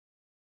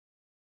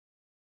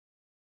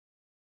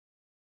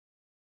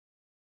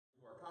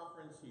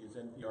He is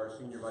NPR's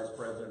Senior Vice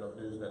President of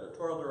News and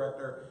Editorial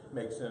Director.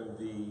 Makes him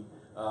the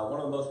one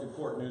of the most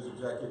important news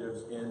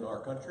executives in our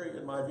country,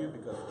 in my view,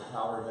 because of the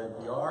power of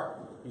NPR.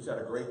 He's had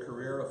a great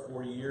career of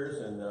 40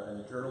 years in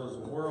the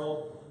journalism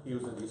world. He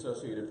was in the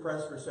Associated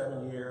Press for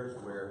 7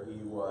 years, where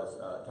he was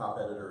top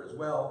editor as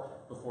well.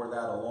 Before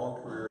that, a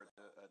long career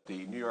at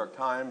the New York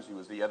Times. He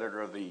was the editor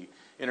of the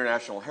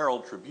International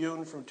Herald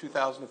Tribune from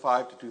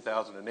 2005 to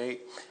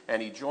 2008,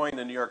 and he joined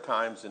the New York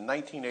Times in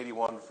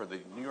 1981 for the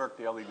New York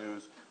Daily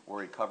News,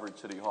 where he covered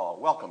City Hall.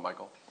 Welcome,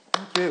 Michael.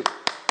 Thank you.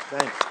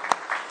 Thanks.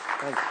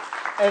 Thanks.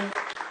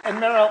 And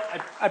Merrill,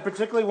 I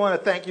particularly want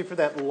to thank you for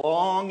that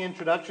long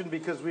introduction,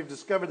 because we've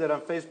discovered that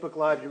on Facebook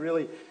Live you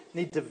really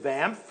need to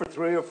vamp for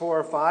 3 or 4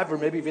 or 5 or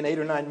maybe even 8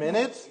 or 9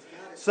 minutes.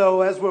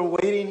 So as we're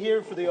waiting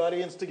here for the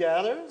audience to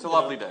gather. It's a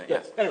lovely day,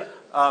 yes. Anyway,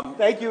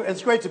 thank you.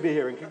 It's great to be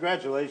here, and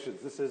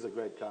congratulations. This is a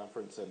great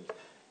conference, and,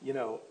 you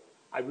know,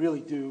 I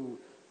really do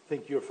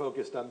think you're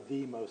focused on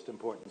the most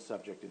important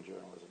subject in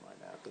journalism right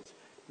now, because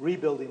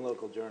rebuilding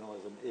local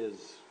journalism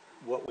is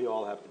what we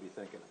all have to be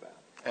thinking about.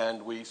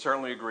 And we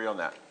certainly agree on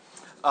that.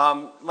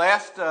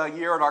 Last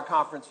year at our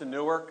conference in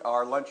Newark,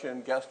 our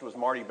luncheon guest was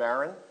Marty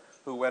Baron,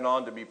 who went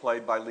on to be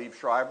played by Liev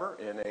Schreiber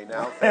in a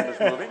now famous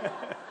movie.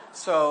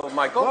 So,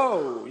 Michael.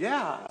 Whoa,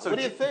 yeah. So what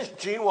do you think?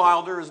 Gene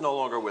Wilder is no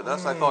longer with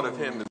us. I thought of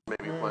him as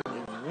maybe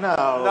playing.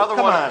 No,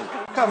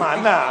 come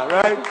on now,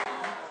 right?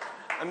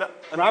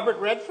 Robert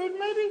Redford,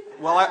 maybe?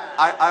 Well,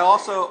 I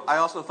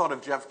also thought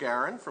of Jeff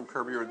Garin from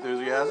Curb Your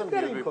Enthusiasm.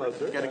 Getting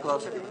closer. Getting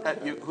closer.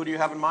 Who do you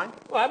have in mind?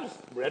 Well,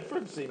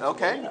 Redford seems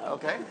okay.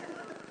 Okay.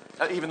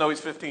 Even though he's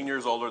 15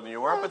 years older than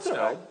you are, but still,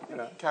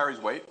 right. carries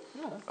weight.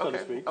 Yeah, so to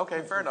speak.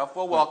 Okay, fair enough.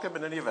 Well, welcome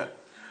in any event.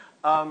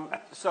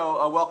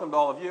 So welcome to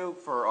all of you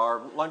for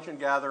our luncheon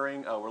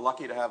gathering. We're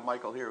lucky to have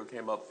Michael here, who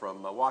came up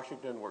from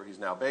Washington, where he's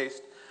now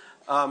based.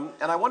 And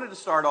I wanted to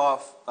start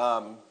off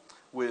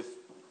with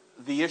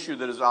the issue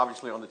that is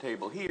obviously on the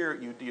table here.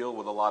 You deal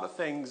with a lot of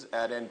things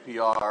at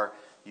NPR.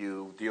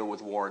 You deal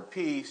with War and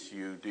Peace.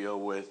 You deal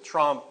with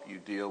Trump. You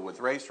deal with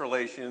race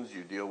relations.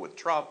 You deal with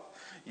Trump.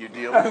 You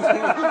deal with...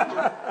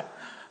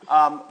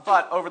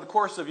 but over the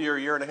course of your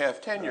year and a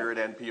half tenure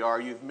at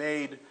NPR, you've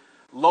made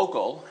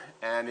local,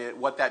 and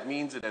what that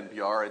means at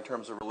NPR in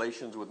terms of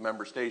relations with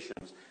member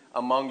stations,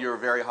 among your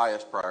very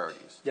highest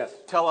priorities. Yes.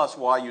 Tell us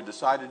why you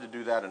decided to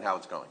do that and how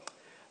it's going.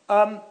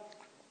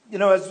 You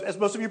know, as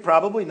most of you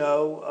probably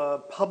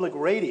know, public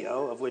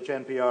radio, of which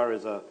NPR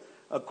is a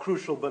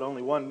crucial but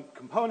only one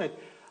component,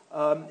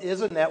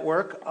 is a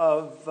network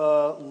of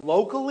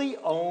locally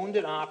owned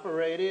and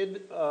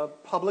operated,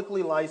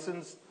 publicly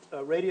licensed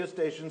radio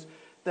stations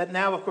that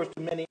now, of course,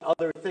 do many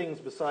other things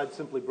besides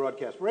simply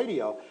broadcast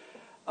radio.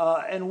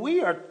 And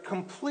we are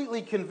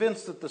completely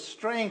convinced that the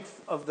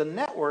strength of the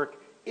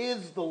network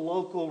is the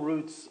local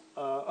roots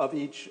of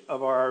each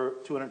of our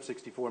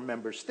 264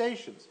 member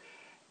stations.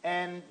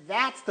 And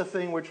that's the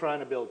thing we're trying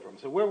to build from.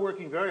 So we're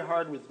working very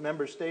hard with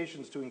member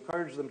stations to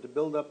encourage them to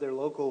build up their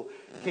local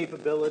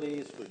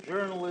capabilities for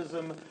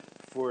journalism,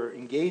 for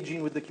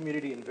engaging with the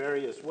community in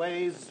various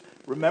ways,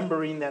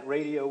 remembering that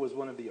radio was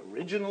one of the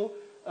original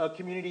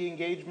community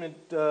engagement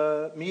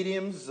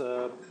mediums.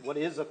 What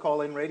is a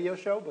call-in radio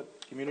show, but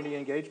community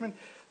engagement.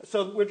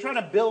 So we're trying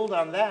to build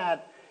on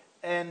that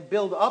and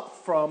build up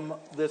from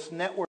this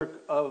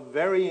network of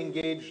very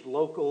engaged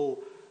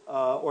local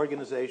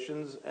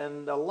organizations,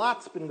 and a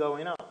lot's been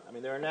going on. I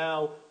mean, there are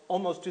now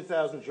almost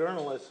 2,000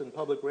 journalists in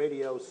public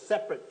radio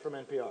separate from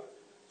NPR.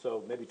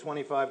 So maybe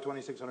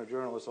 2,600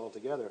 journalists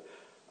altogether.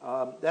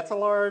 That's a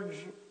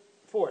large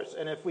force,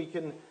 and if we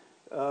can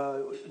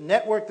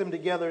network them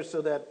together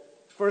so that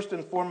first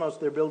and foremost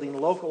they're building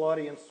local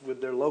audience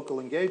with their local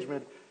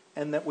engagement,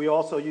 and that we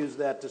also use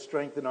that to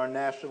strengthen our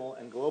national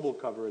and global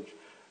coverage,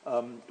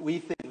 we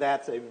think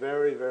that's a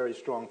very, very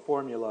strong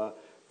formula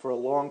for a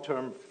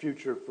long-term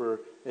future for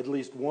at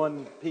least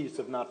one piece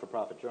of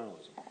not-for-profit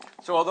journalism.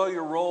 So although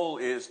your role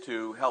is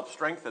to help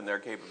strengthen their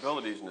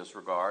capabilities in this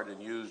regard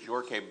and use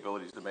your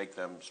capabilities to make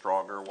them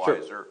stronger,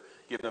 wiser, sure,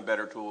 give them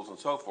better tools and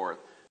so forth,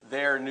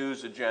 their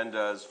news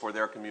agendas for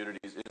their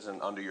communities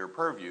isn't under your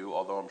purview,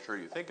 although I'm sure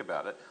you think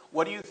about it.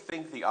 What do you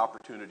think the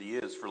opportunity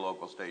is for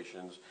local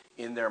stations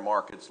in their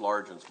markets,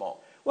 large and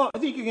small? Well, I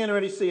think you can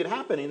already see it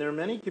happening. There are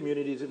many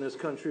communities in this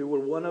country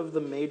where one of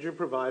the major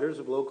providers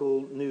of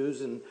local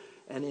news and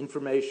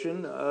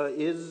information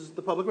is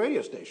the public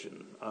radio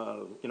station.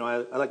 You know,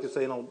 I like to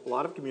say in a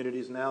lot of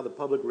communities now, the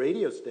public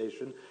radio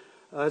station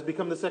has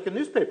become the second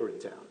newspaper in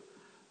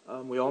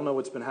town. We all know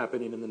what's been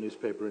happening in the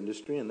newspaper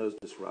industry and those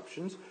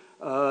disruptions.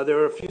 There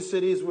are a few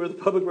cities where the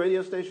public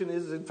radio station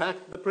is, in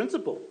fact, the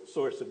principal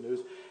source of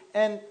news.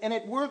 And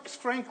it works,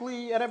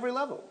 frankly, at every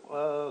level.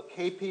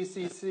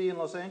 KPCC in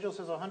Los Angeles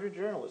has 100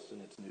 journalists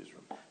in its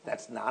newsroom.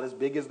 That's not as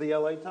big as the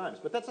LA Times,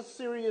 but that's a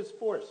serious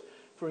force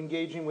for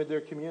engaging with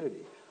their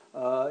community.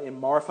 In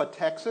Marfa,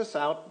 Texas,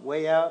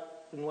 way out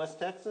in West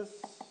Texas,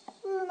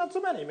 not so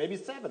many, maybe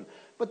 7.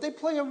 But they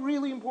play a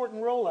really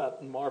important role out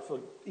in Marfa,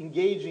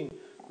 engaging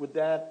with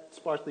that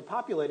sparsely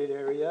populated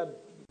area,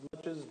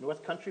 much as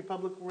North Country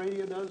Public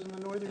Radio does in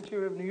the northern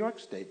tier of New York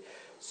State.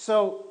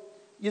 So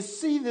you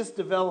see this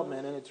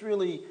development, and it's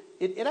really,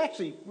 it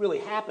actually really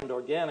happened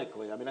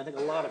organically. I mean, I think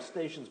a lot of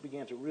stations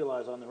began to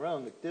realize on their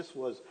own that this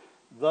was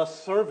the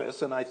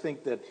service, and I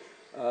think that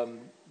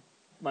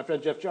my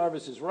friend Jeff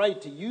Jarvis is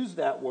right to use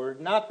that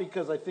word, not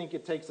because I think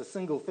it takes a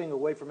single thing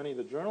away from any of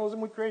the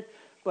journalism we create,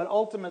 but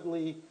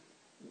ultimately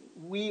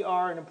we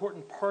are an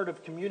important part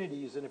of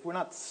communities, and if we're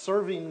not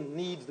serving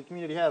needs the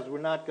community has, we're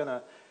not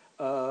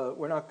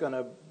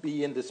gonna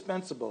be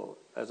indispensable,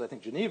 as I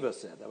think Geneva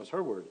said. That was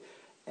her word.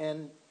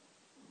 And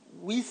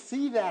we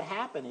see that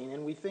happening,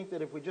 and we think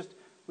that if we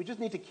just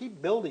need to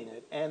keep building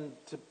it. And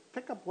to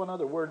pick up one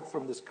other word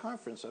from this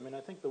conference, I mean,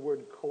 I think the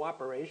word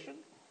cooperation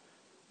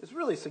is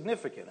really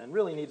significant and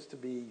really needs to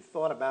be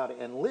thought about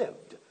and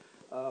lived.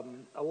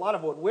 A lot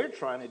of what we're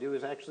trying to do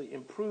is actually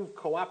improve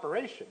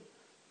cooperation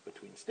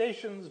between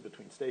stations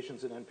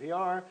and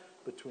NPR,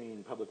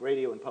 between public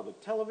radio and public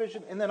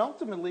television, and then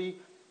ultimately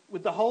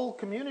with the whole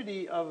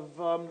community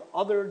of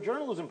other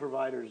journalism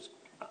providers,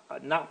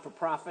 not for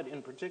profit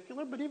in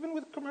particular, but even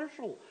with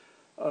commercial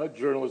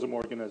journalism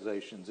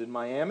organizations. In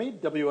Miami,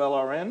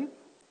 WLRN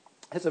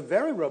has a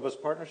very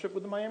robust partnership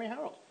with the Miami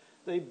Herald.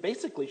 They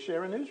basically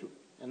share a newsroom,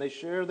 and they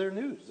share their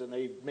news, and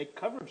they make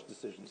coverage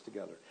decisions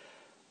together.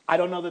 I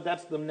don't know that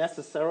that's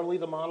necessarily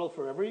the model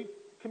for every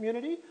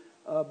community,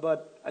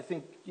 but I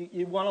think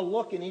you want to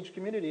look in each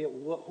community at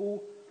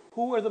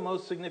who are the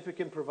most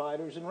significant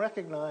providers and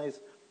recognize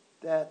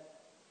that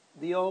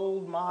the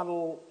old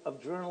model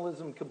of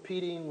journalism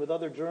competing with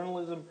other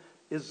journalism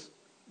is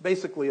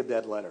basically a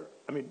dead letter.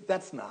 I mean,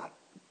 that's not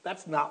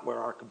where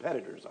our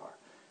competitors are.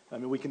 I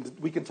mean, we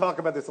can talk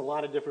about this a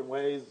lot of different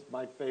ways.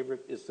 My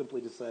favorite is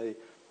simply to say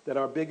that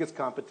our biggest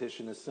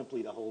competition is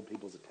simply to hold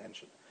people's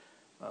attention.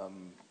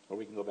 Or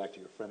we can go back to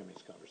your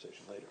frenemies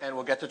conversation later. And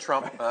we'll get to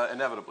Trump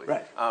inevitably.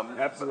 Right,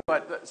 absolutely.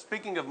 But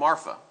speaking of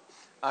Marfa,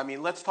 I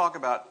mean, let's talk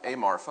about a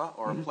Marfa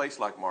or a place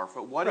like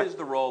Marfa. What is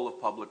the role of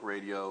public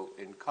radio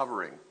in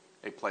covering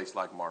a place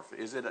like Marfa?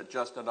 Is it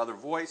just another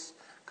voice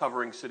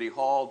covering City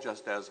Hall,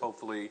 just as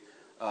hopefully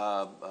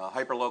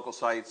hyperlocal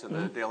sites and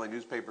the daily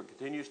newspaper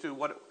continues to?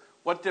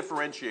 What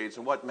differentiates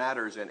and what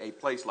matters in a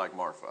place like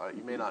Marfa?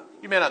 You may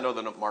not know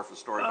the Marfa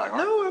story by heart.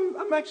 No,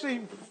 I'm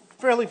actually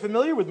fairly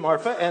familiar with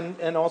Marfa,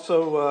 and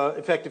also,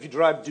 in fact, if you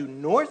drive due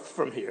north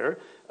from here,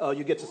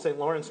 you get to St.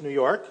 Lawrence, New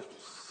York,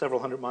 several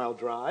hundred-mile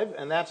drive,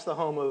 and that's the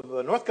home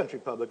of North Country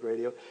Public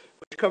Radio,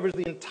 which covers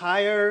the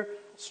entire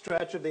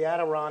stretch of the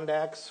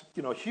Adirondacks.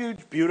 You know,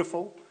 huge,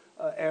 beautiful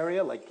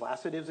area. Lake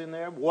Placid is in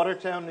there.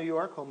 Watertown, New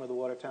York, home of the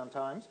Watertown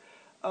Times.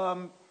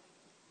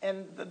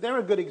 And they're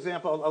a good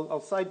example. I'll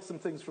cite some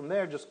things from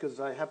there just because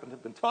I happen to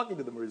have been talking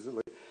to them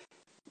recently.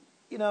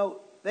 You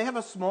know, they have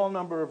a small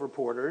number of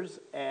reporters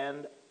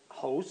and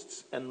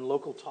hosts and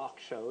local talk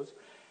shows,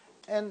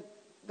 and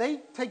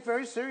they take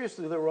very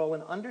seriously their role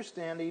in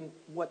understanding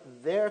what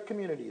their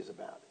community is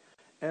about.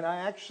 And I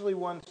actually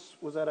once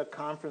was at a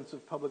conference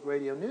of public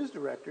radio news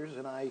directors,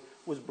 and I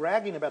was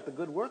bragging about the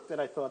good work that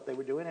I thought they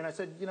were doing, and I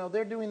said, you know,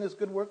 they're doing this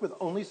good work with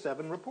only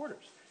 7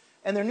 reporters.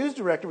 And their news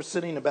director was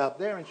sitting about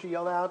there, and she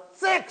yelled out,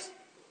 6!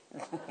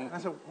 And I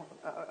said,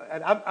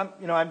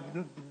 I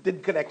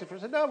didn't connect it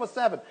first. I said, no, it was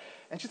 7.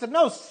 And she said,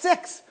 no,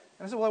 6.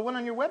 And I said, well, I went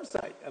on your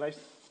website, and I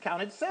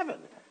counted 7.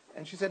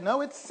 And she said,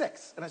 no, it's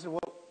 6. And I said, well,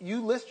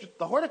 you list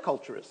the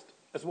horticulturist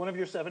as one of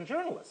your 7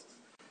 journalists.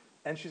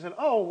 And she said,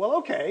 oh, well,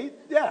 okay,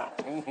 yeah.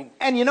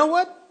 And you know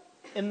what?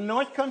 In the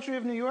North Country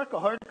of New York, a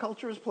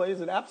horticulturist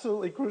plays an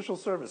absolutely crucial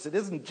service. It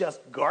isn't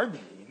just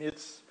gardening.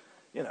 It's,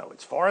 you know,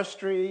 it's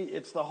forestry.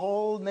 It's the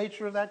whole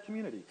nature of that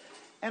community.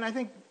 And I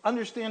think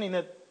understanding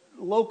that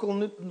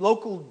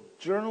local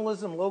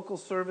journalism, local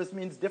service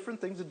means different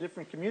things in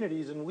different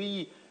communities, and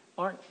we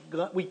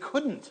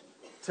couldn't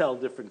tell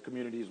different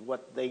communities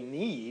what they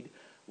need.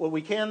 What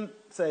we can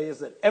say is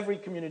that every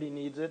community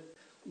needs it.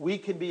 We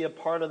can be a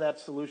part of that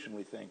solution,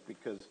 we think,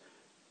 because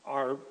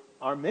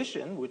our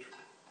mission, which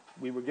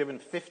we were given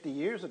 50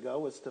 years ago,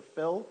 was to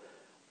fill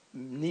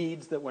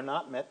needs that were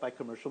not met by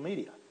commercial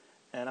media.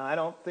 And I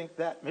don't think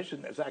that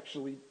mission has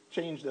actually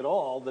changed at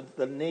all.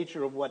 The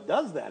nature of what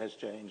does that has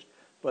changed,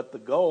 but the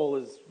goal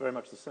is very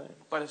much the same.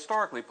 But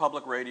historically,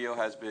 public radio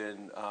has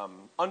been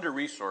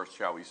under-resourced,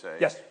 shall we say,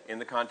 yes, in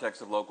the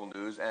context of local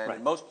news, and right,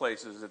 in most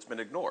places it's been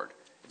ignored.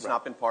 It's right,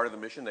 not been part of the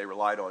mission. They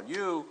relied on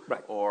you,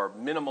 right, or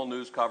minimal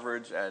news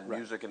coverage and right,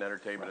 music and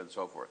entertainment, right, and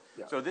so forth.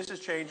 yeah. So this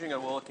is changing,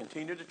 and will it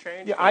continue to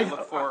change? Yeah, I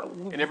look for,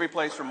 in every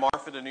place from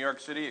Marfa to New York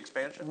City,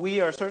 expansion?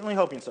 We are certainly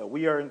hoping so.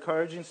 We are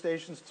encouraging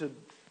stations to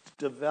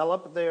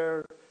develop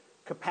their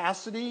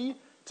capacity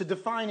to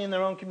define in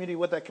their own community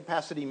what that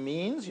capacity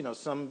means. You know,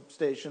 some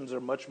stations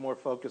are much more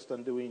focused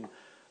on doing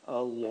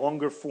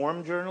longer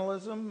form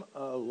journalism.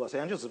 Los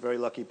Angeles is a very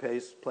lucky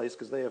place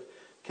because they have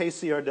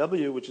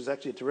KCRW, which is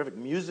actually a terrific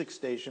music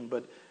station,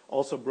 but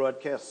also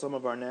broadcasts some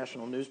of our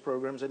national news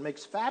programs and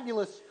makes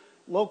fabulous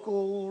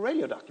local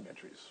radio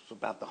documentaries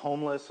about the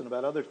homeless and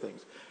about other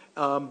things.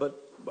 But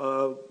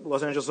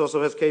Los Angeles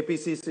also has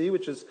KPCC,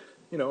 which is,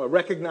 you know, a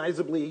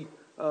recognizably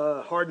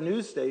hard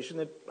news station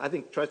that I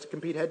think tries to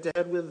compete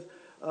head-to-head with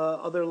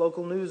other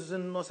local news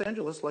in Los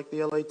Angeles, like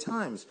the LA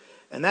Times.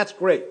 And that's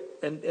great.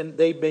 And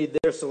they made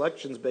their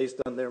selections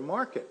based on their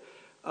market.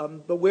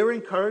 But we're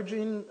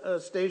encouraging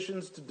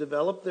stations to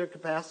develop their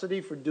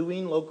capacity for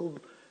doing local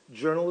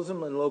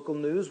journalism and local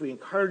news. We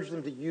encourage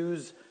them to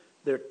use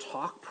their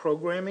talk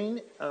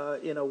programming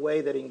in a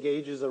way that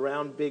engages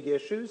around big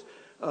issues.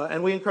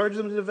 And we encourage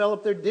them to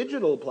develop their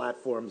digital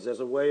platforms as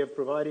a way of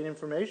providing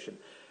information.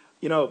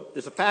 You know,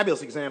 there's a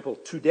fabulous example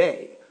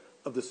today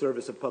of the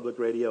service of public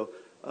radio.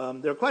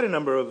 There are quite a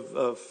number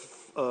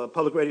of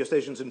public radio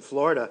stations in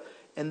Florida,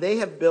 and they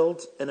have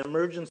built an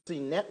emergency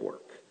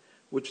network,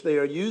 which they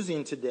are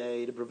using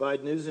today to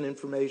provide news and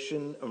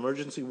information,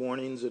 emergency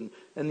warnings, and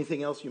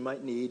anything else you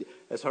might need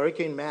as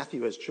Hurricane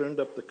Matthew has churned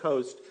up the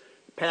coast,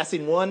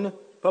 passing one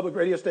public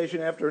radio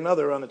station after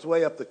another on its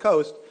way up the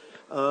coast.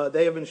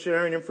 They have been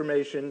sharing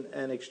information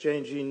and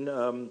exchanging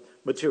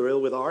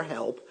material with our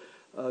help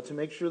to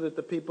make sure that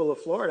the people of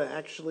Florida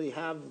actually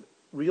have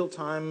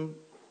real-time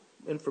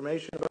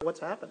information about what's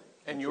happening.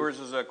 And yours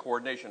is a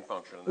coordination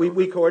function.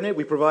 We coordinate.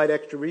 We provide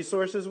extra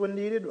resources when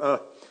needed.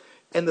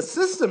 And the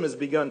system has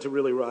begun to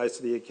really rise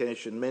to the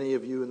occasion. Many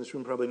of you in this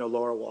room probably know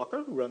Laura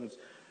Walker, who runs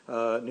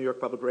New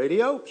York Public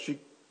Radio. She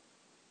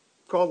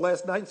called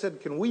last night and said,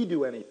 can we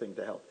do anything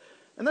to help?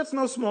 And that's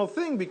no small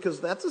thing, because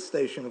that's a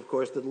station, of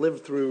course, that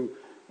lived through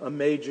a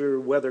major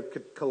weather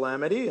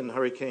calamity in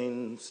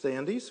Hurricane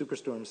Sandy,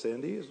 Superstorm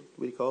Sandy, as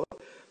we call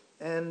it,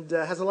 and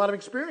has a lot of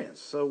experience.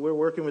 So we're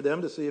working with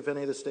them to see if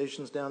any of the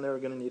stations down there are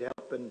going to need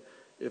help, and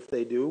if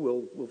they do,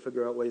 we'll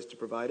figure out ways to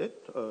provide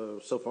it.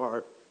 So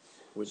far,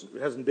 it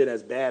hasn't been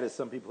as bad as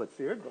some people had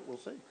feared, but we'll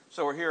see.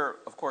 So we're here,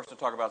 of course, to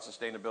talk about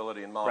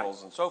sustainability and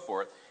models and so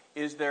forth.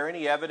 Is there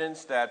any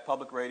evidence that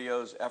public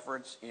radio's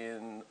efforts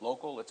in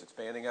local, its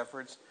expanding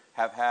efforts,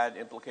 have had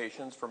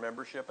implications for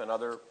membership and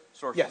other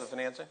sources of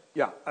financing?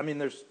 Yeah, I mean,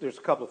 there's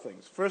a couple of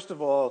things. First of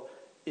all,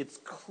 it's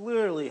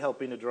clearly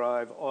helping to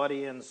drive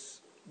audience,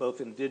 both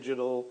in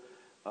digital,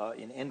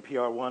 in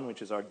NPR One,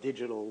 which is our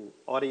digital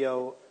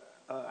audio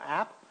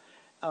app,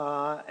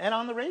 and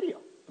on the radio.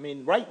 I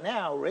mean, right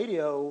now,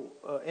 radio,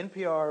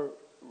 NPR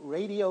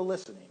radio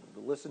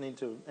listening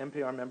to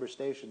NPR member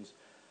stations,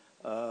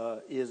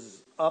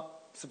 is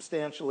up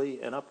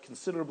substantially and up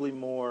considerably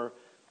more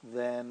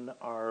than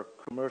our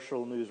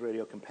commercial news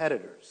radio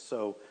competitors.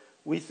 So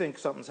we think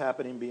something's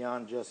happening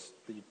beyond just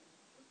the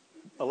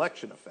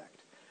election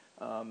effect.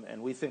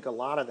 And we think a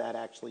lot of that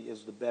actually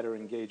is the better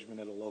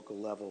engagement at a local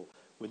level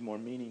with more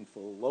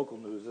meaningful local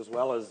news, as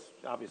well as,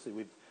 obviously,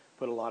 we've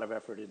put a lot of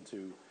effort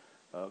into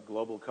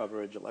global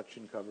coverage,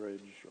 election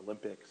coverage,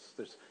 Olympics.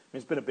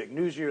 It's been a big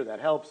news year, that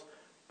helps.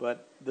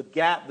 But the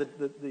gap,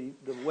 the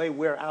way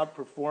we're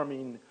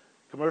outperforming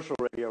commercial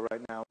radio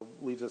right now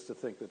leads us to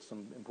think that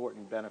some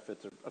important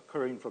benefits are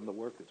occurring from the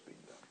work that's being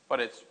done. But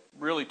it's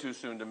really too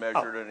soon to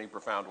measure it in any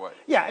profound way.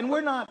 Yeah, and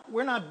we're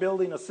not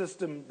building a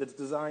system that's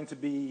designed to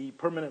be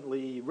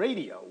permanently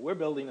radio. We're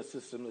building a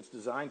system that's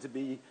designed to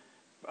be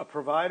a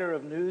provider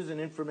of news and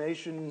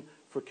information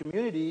for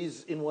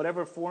communities in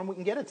whatever form we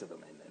can get it to them,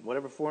 in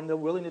whatever form they're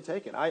willing to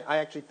take it. I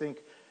actually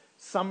think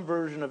some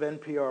version of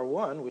NPR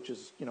One, which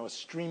is a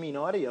streaming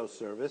audio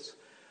service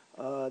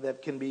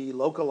that can be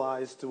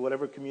localized to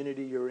whatever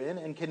community you're in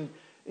and can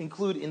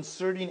include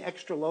inserting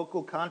extra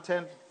local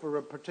content for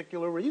a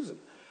particular reason.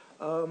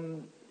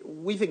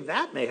 We think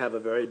that may have a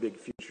very big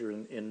future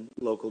in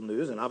local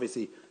news, and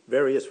obviously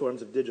various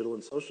forms of digital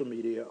and social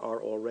media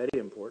are already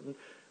important.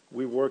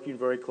 We're working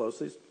very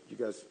closely. You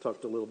guys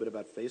talked a little bit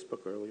about Facebook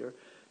earlier.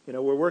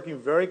 We're working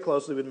very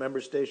closely with member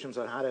stations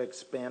on how to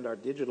expand our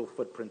digital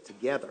footprint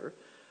together.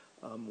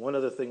 One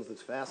of the things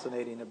that's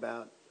fascinating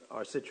about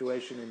our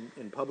situation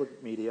in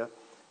public media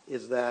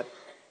is that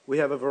we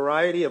have a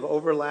variety of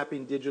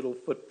overlapping digital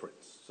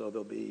footprints. So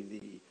there'll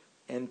be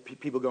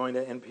people going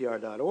to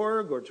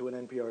npr.org or to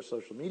an NPR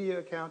social media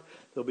account.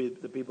 There'll be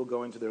the people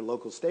going to their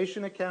local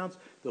station accounts.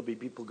 There'll be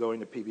people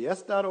going to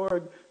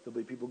pbs.org. There'll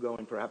be people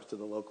going perhaps to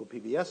the local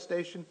PBS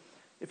station.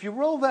 If you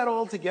roll that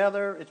all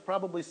together, it's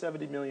probably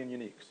 70 million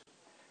uniques.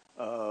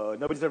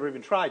 Nobody's ever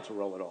even tried to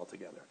roll it all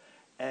together.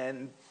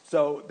 And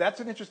so that's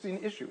an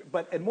interesting issue.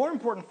 And more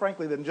important,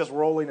 frankly, than just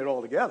rolling it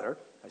all together,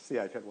 I see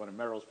I've had one of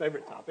Merrill's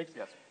favorite topics.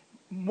 Yes.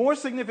 More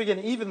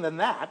significant even than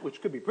that,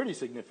 which could be pretty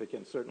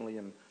significant, certainly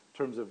in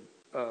terms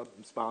of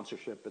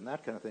sponsorship and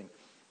that kind of thing,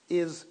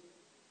 is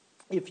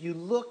if you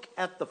look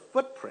at the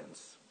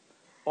footprints,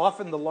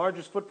 often the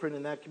largest footprint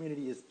in that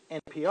community is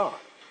NPR,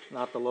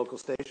 not the local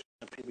station,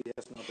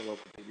 PBS, not the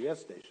local PBS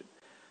station.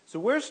 So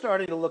we're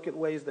starting to look at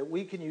ways that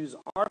we can use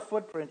our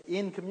footprint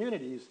in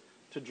communities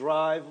to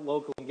drive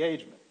local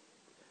engagement.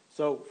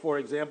 So, for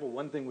example,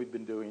 one thing we've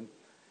been doing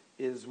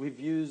is we've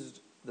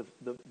used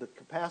the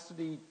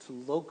capacity to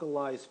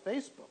localize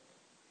Facebook.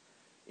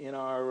 In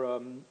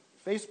our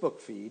Facebook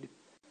feed,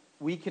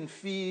 we can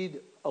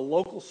feed a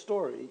local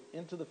story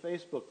into the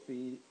Facebook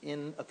feed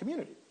in a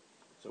community.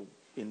 So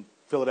in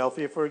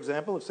Philadelphia, for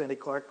example, if Sandy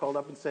Clark called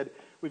up and said,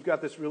 we've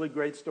got this really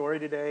great story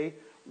today,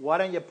 why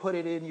don't you put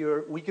it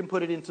in we can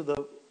put it into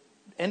the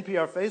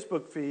NPR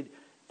Facebook feed,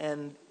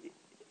 and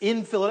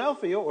in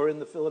Philadelphia or in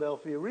the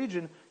Philadelphia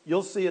region,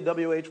 you'll see a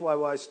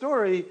WHYY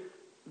story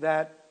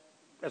that,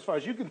 as far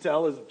as you can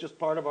tell, is just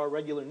part of our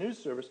regular news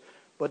service,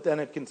 but then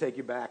it can take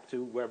you back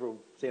to wherever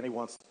Sandy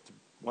wants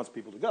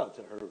people to go,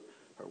 to her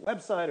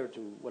website or to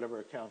whatever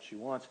account she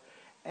wants.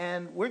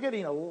 And we're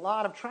getting a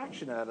lot of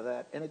traction out of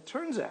that. And it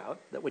turns out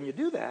that when you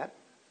do that,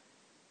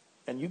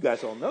 and you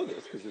guys all know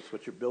this because it's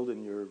what you're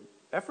building your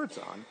efforts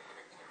on,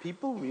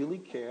 people really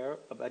care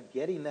about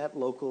getting that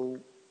local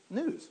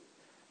news.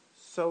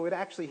 So it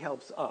actually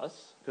helps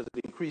us because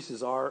it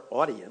increases our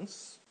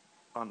audience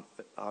on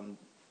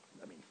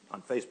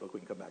Facebook. We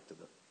can come back to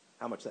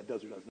how much that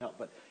does or doesn't help.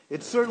 But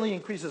it certainly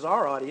increases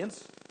our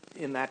audience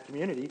in that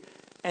community,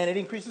 and it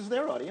increases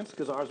their audience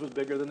because ours was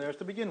bigger than theirs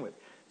to begin with.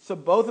 So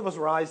both of us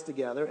rise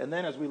together, and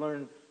then as we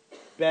learn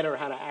better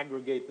how to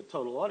aggregate the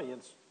total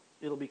audience,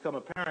 it'll become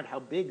apparent how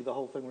big the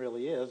whole thing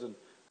really is, and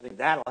I think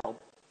that'll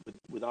help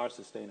with our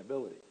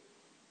sustainability.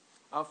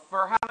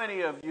 For how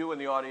many of you in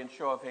the audience,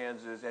 show of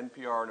hands, is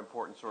NPR an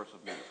important source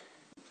of news?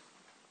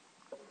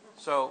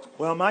 So,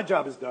 well, my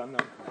job is done.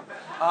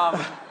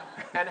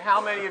 And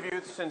how many of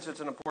you, since it's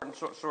an important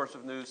source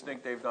of news,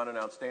 think they've done an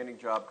outstanding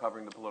job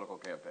covering the political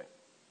campaign?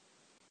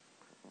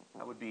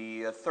 That would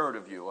be a third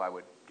of you, I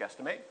would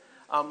guesstimate.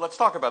 Let's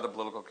talk about the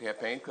political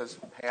campaign, because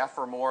half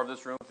or more of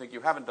this room think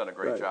you haven't done a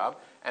great job,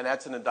 and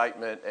that's an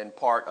indictment and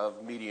part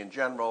of media in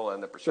general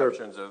and the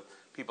perceptions of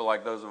people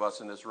like those of us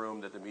in this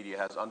room that the media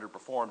has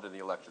underperformed in the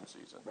election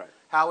season. Right.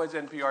 How has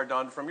NPR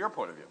done from your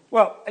point of view?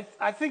 Well,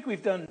 I think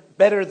we've done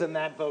better than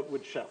that vote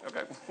would show.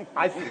 Okay.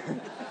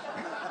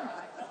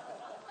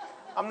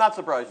 I'm not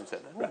surprised you said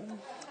that.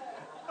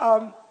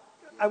 Right.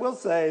 I will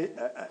say,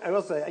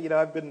 you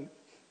know,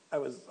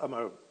 I'm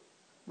a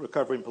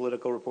recovering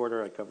political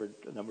reporter. I covered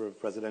a number of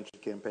presidential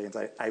campaigns.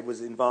 I was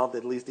involved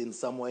at least in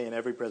some way in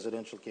every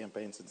presidential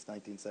campaign since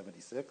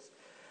 1976.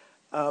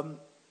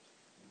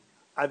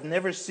 I've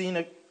never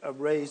seen a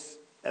race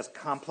as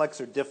complex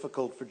or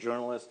difficult for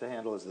journalists to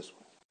handle as this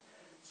one.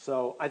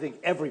 So I think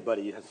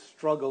everybody has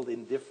struggled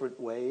in different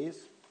ways.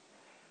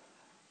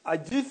 I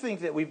do think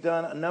that we've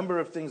done a number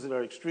of things that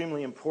are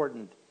extremely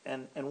important,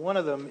 and one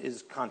of them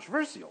is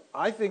controversial.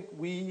 I think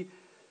we,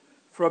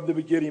 from the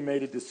beginning,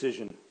 made a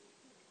decision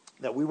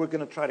that we were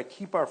going to try to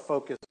keep our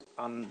focus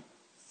on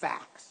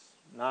facts,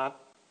 not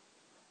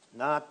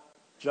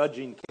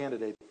judging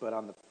candidates, but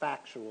on the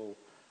factual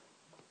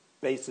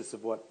basis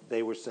of what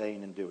they were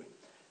saying and doing.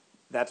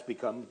 That's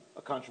become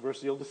a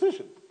controversial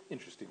decision,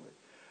 interestingly.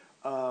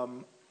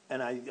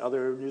 And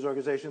other news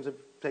organizations have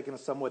taken a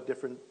somewhat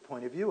different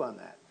point of view on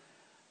that.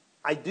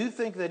 I do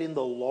think that in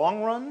the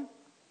long run,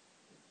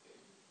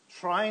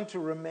 trying to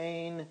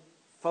remain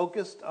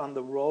focused on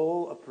the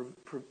role of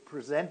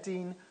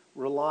presenting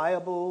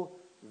reliable,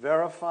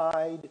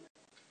 verified,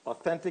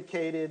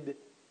 authenticated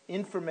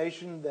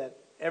information that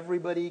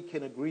everybody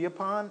can agree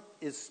upon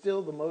is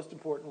still the most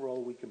important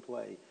role we can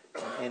play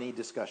in any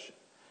discussion.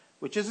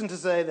 Which isn't to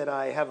say that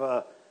I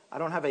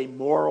don't have a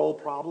moral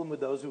problem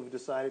with those who have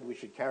decided we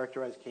should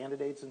characterize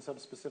candidates in some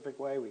specific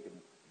way. We can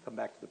come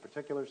back to the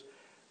particulars.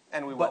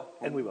 And we will.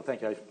 And we will.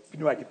 Thank you. I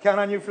knew I could count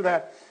on you for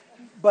that.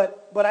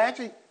 But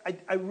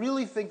I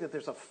really think that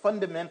there's a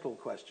fundamental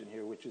question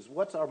here, which is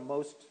what's our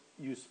most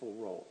useful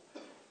role?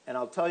 And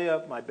I'll tell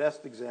you, my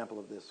best example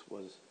of this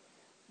was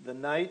the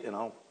night, and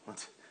I'll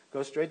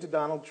go straight to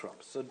Donald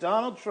Trump. So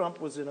Donald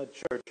Trump was in a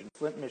church in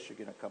Flint,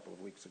 Michigan a couple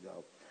of weeks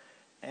ago.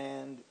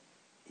 And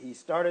he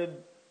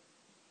started,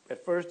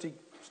 at first he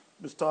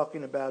was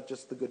talking about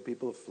just the good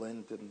people of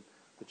Flint and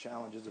the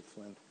challenges of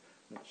Flint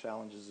and the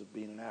challenges of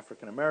being an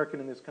African American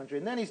in this country.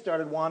 And then he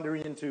started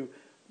wandering into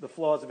the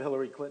flaws of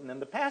Hillary Clinton.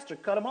 And the pastor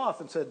cut him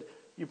off and said,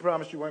 "You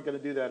promised you weren't going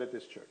to do that at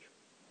this church."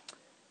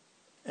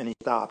 And he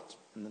stopped,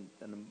 and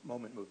the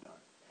moment moved on.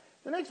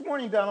 The next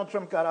morning, Donald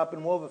Trump got up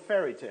and wove a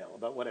fairy tale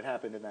about what had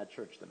happened in that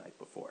church the night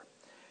before.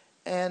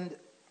 And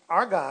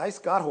our guy,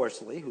 Scott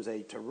Horsley, who's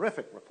a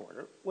terrific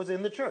reporter, was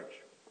in the church.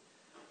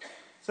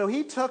 So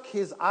he took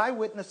his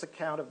eyewitness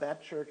account of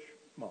that church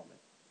moment,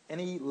 and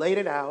he laid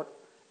it out,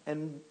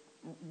 and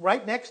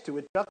right next to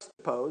it,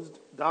 juxtaposed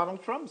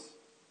Donald Trump's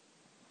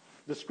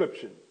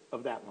description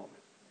of that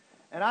moment.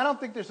 And I don't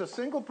think there's a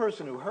single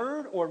person who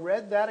heard or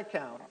read that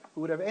account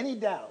who would have any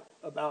doubt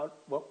about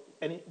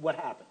what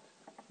happened.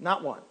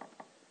 Not one.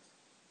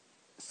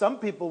 Some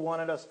people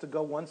wanted us to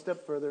go one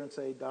step further and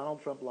say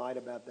Donald Trump lied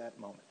about that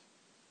moment.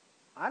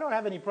 I don't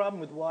have any problem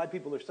with why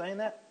people are saying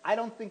that. I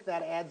don't think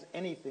that adds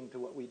anything to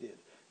what we did.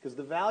 Because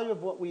the value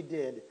of what we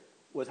did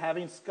was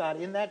having Scott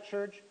in that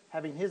church,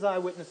 having his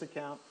eyewitness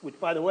account, which,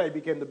 by the way,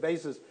 became the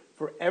basis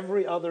for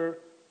every other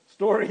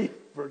story,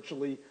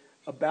 virtually,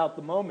 about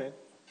the moment,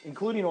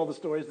 including all the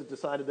stories that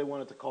decided they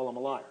wanted to call him a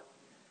liar.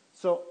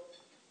 So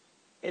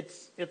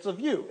it's a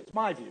view. It's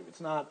my view.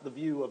 It's not the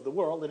view of the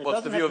world. And well,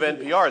 it's the view of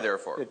NPR,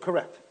 therefore.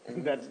 Correct.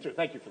 That's true.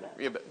 Thank you for that.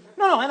 Yeah, but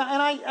No, and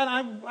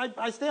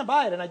I stand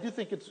by it, and I do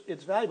think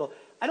it's valuable.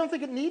 I don't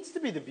think it needs to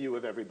be the view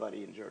of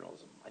everybody in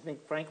journalism. I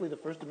think, frankly, the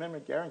First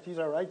Amendment guarantees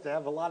our right to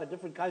have a lot of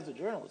different kinds of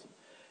journalism,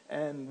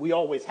 and we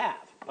always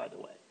have, by the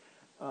way.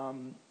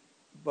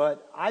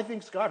 But I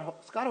think Scott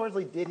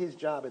Horsley did his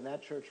job in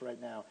that church right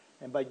now.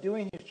 And by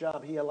doing his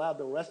job, he allowed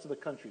the rest of the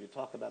country to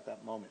talk about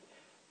that moment.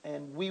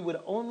 And we would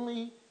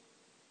only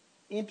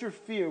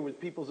interfere with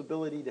people's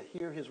ability to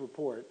hear his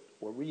report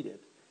or read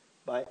it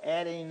by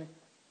adding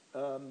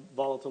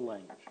volatile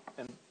language.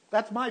 And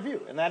that's my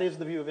view, and that is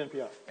the view of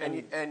NPR.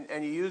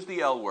 And you used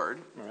the L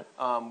word,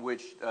 right.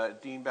 Which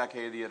Dean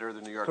Baquet, the editor of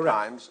the New York Correct.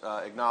 Times,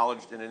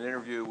 acknowledged in an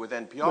interview with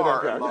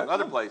NPR, among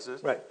other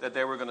places, right. that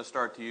they were going to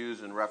start to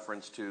use in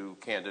reference to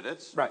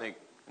candidates. Right. I think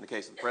in the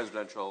case of the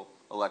presidential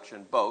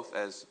election, both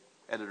as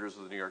editors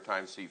of the New York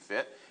Times see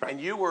fit. Right.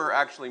 And you were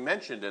actually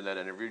mentioned in that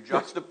interview,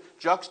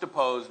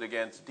 juxtaposed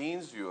against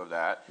Dean's view of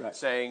that, right.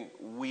 saying,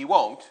 we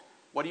won't.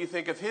 What do you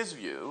think of his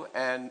view,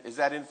 and is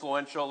that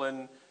influential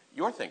in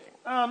your thinking?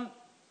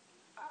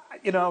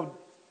 You know,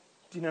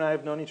 Dean and I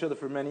have known each other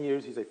for many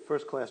years. He's a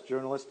first-class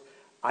journalist.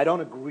 I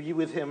don't agree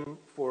with him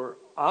for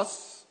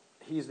us.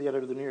 He's the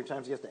editor of the New York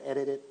Times. He has to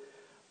edit it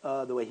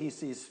the way he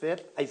sees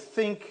fit. I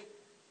think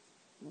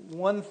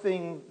one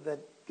thing that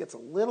gets a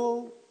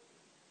little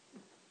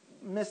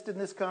missed in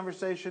this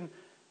conversation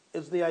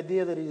is the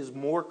idea that it is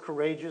more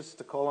courageous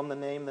to call him the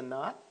name than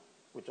not,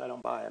 which I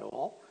don't buy at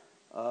all.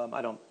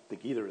 I don't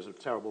think either is a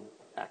terrible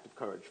act of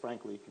courage,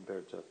 frankly,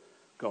 compared to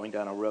going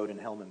down a road in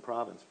Helmand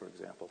Province, for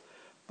example.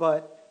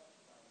 But,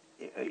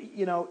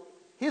 you know,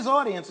 his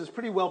audience is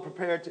pretty well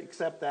prepared to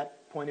accept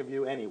that point of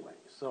view anyway.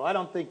 So I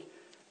don't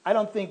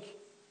think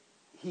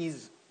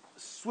he's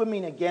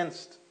swimming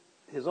against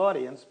his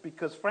audience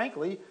because,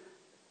 frankly,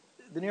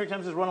 the New York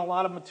Times has run a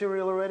lot of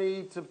material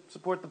already to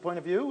support the point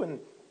of view, and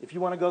if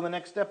you want to go the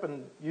next step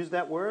and use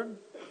that word,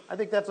 I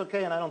think that's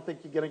okay, and I don't think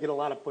you're going to get a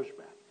lot of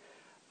pushback.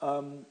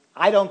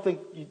 I don't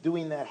think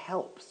doing that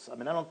helps. I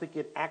mean, I don't think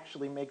it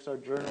actually makes our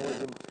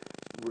journalism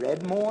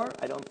read more.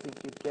 I don't think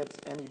it gets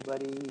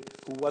anybody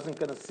who wasn't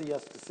going to see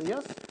us to see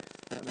us.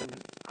 I mean,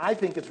 I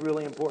think it's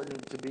really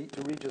important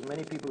to reach as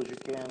many people as you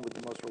can with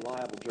the most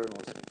reliable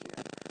journalism you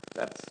can.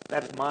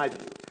 That's my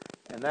view,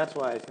 and that's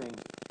why I think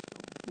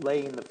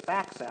laying the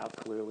facts out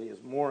clearly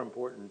is more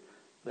important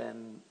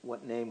than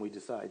what name we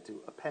decide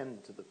to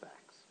append to the facts.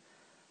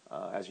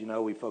 As you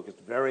know, we focused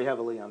very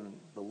heavily on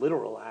the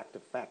literal act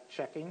of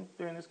fact-checking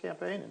during this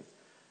campaign, and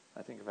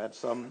I think I've had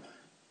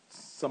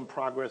some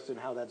progress in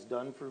how that's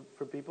done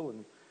for people,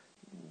 and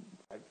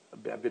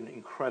I've been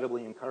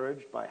incredibly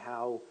encouraged by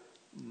how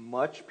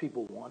much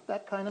people want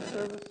that kind of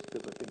service,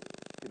 because I think,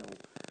 you know,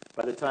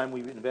 by the time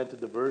we invented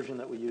the version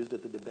that we used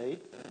at the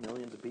debate,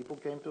 millions of people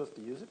came to us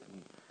to use it,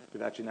 and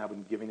we've actually now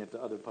been giving it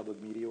to other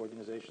public media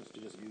organizations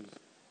to just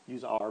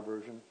use our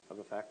version of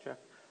a fact check.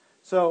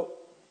 So,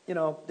 you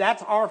know,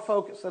 that's our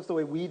focus. That's the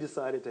way we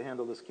decided to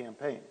handle this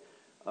campaign.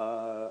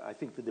 I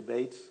think the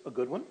debate's a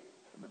good one.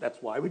 That's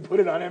why we put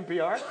it on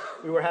NPR.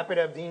 We were happy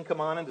to have Dean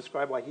come on and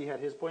describe why he had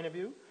his point of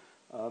view.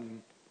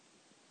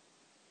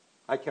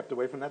 I kept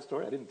away from that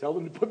story. I didn't tell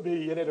them to put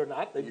me in it or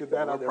not. They did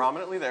that on their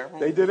prominently there.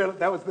 They did it.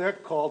 That was their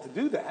call to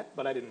do that,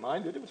 but I didn't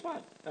mind it. It was fine.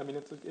 I mean,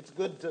 it's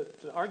good to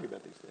argue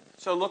about these things.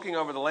 So, looking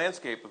over the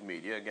landscape of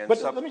media again.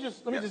 But let me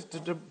just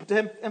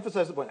to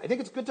emphasize the point. I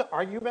think it's good to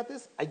argue about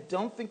this. I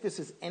don't think this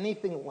is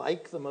anything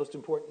like the most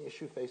important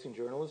issue facing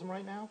journalism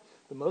right now.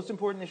 The most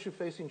important issue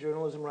facing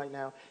journalism right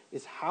now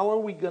is how are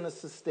we going to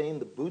sustain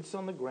the boots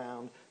on the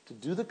ground to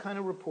do the kind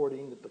of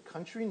reporting that the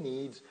country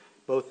needs,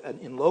 both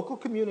in local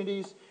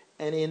communities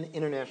and in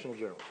international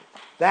journalism.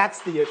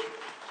 That's the issue.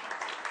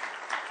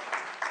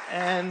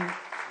 And I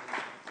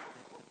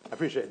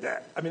appreciate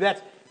that. I mean,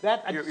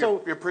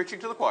 you're preaching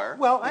to the choir.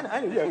 Well,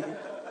 I yeah.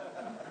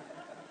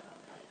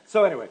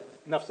 So anyway,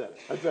 enough said.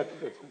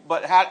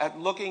 But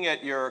looking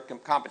at your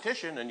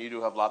competition, and you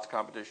do have lots of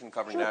competition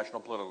covering Sure. national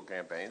political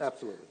campaigns.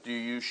 Absolutely. Do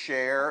you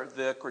share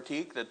the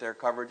critique that their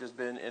coverage has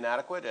been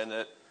inadequate, and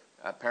that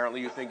apparently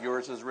you think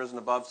yours has risen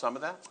above some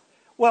of that?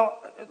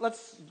 Well,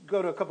 let's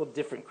go to a couple of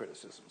different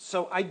criticisms.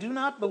 So I do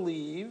not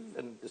believe,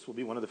 and this will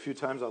be one of the few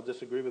times I'll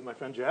disagree with my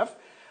friend Jeff,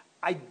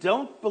 I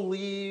don't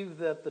believe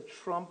that the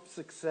Trump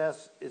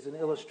success is an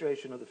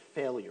illustration of the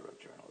failure of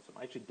journalism.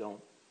 I actually don't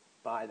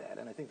buy that,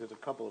 and I think there's a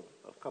couple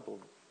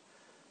of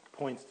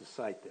points to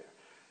cite there.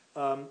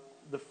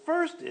 The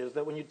first is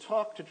that when you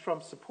talk to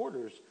Trump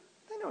supporters,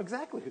 they know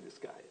exactly who this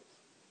guy is.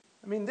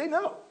 I mean, they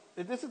know.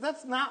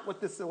 That's not what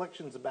this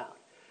election's about.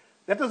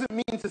 That doesn't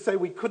mean to say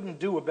we couldn't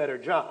do a better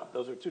job.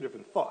 Those are two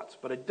different thoughts.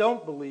 But I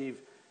don't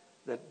believe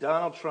that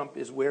Donald Trump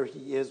is where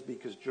he is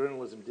because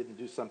journalism didn't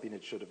do something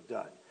it should have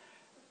done.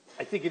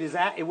 I think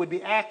it would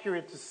be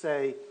accurate to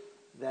say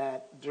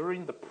that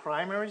during the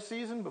primary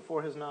season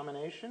before his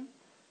nomination,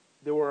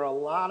 there were a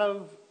lot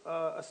of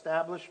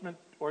established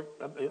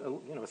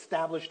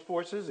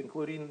forces,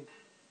 including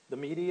the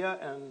media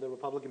and the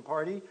Republican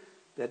Party,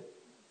 that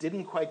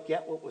didn't quite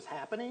get what was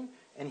happening,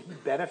 and he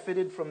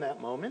benefited from that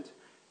moment.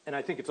 And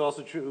I think it's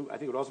also true, I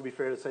think it would also be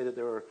fair to say that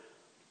there were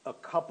a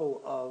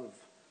couple of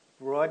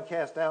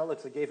broadcast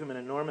outlets that gave him an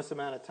enormous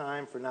amount of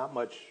time for not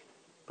much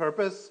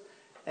purpose,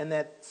 and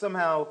that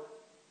somehow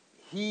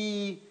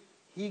he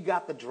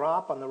got the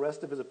drop on the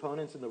rest of his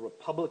opponents in the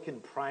Republican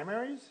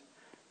primaries.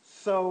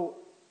 So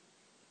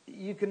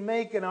you can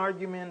make an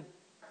argument.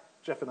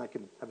 Jeff and I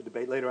can have a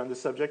debate later on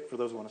this subject for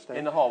those who want to stay.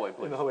 In the hallway,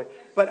 please. In the hallway.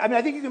 But I mean,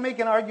 I think you can make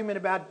an argument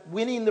about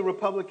winning the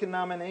Republican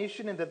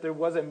nomination and that there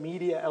was a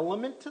media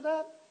element to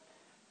that.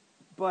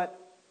 But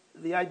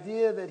the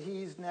idea that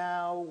he's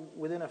now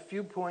within a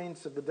few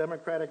points of the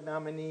Democratic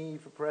nominee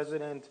for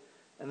president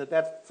and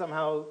that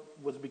somehow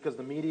was because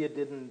the media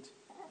didn't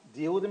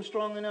deal with him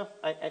strong enough,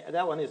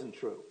 that one isn't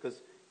true.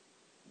 Because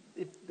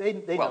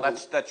well,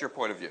 that's your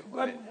point of view.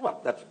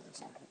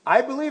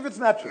 I believe it's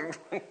not true.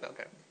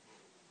 Okay.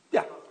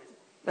 Yeah.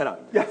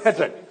 Yeah, that's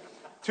right.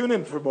 Tune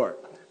in for more.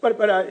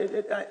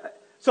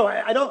 So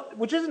I don't,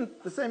 which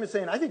isn't the same as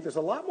saying I think there's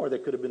a lot more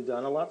that could have been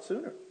done a lot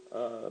sooner.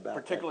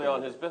 Particularly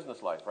on his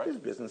business life, right? His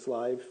business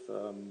life.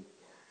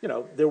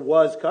 There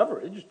was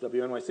coverage.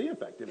 WNYC, in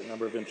fact, did a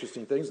number of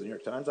interesting things. The New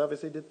York Times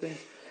obviously did things.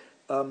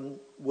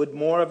 Would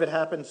more of it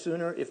happen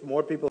sooner if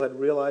more people had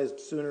realized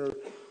sooner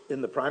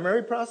in the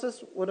primary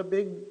process what a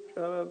big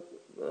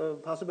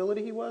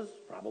possibility he was?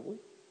 Probably.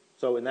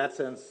 So in that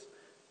sense,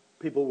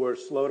 people were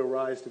slow to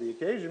rise to the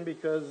occasion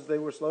because they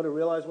were slow to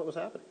realize what was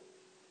happening.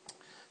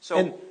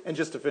 So, and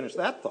just to finish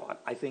that thought,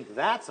 I think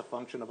that's a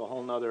function of a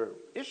whole other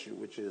issue,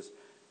 which is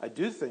I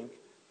do think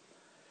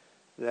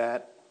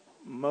that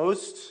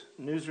most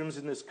newsrooms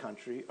in this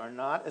country are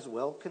not as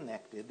well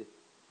connected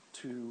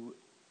to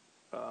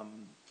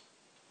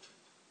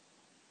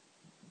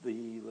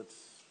let's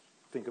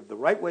think of the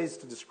right ways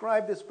to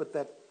describe this, but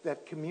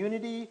that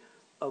community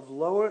of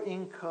lower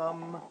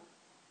income,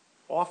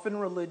 often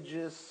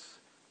religious,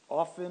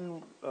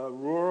 often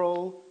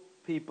rural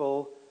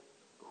people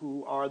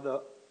who are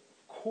the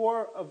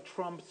core of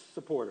Trump's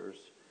supporters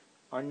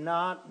are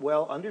not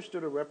well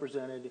understood or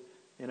represented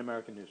in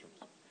American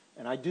newsrooms.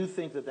 And I do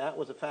think that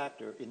was a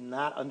factor in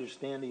not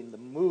understanding the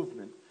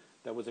movement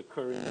that was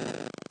occurring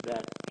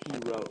that he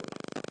rode.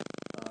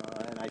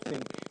 And I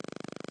think,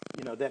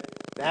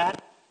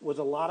 that was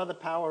a lot of the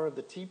power of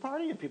the Tea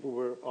Party, and people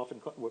were often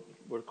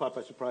were caught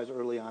by surprise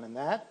early on in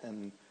that,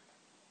 and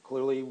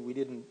clearly we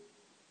didn't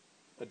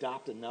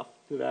adopt enough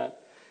to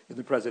that in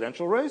the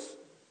presidential race.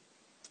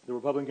 The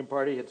Republican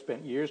Party had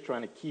spent years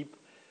trying to keep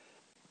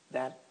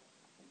that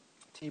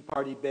Tea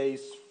Party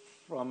base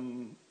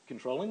from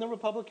controlling the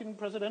Republican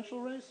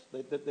presidential race.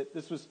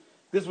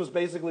 This was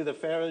basically the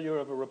failure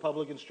of a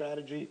Republican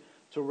strategy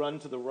to run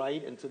to the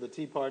right and to the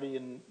Tea Party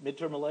in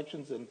midterm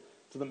elections and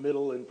to the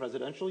middle in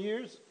presidential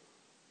years.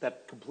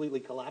 That completely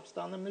collapsed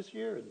on them this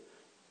year, and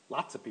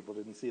lots of people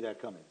didn't see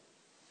that coming.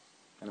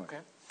 Anyway.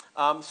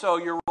 Okay. So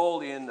your role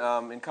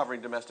in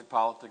covering domestic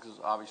politics is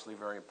obviously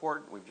very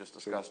important. We've just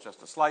discussed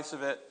just a slice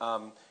of it.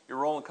 Your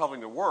role in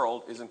covering the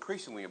world is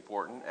increasingly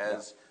important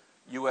as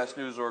U.S.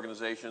 news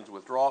organizations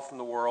withdraw from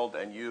the world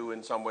and you,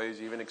 in some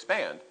ways, even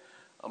expand.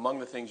 Among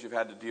the things you've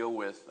had to deal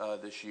with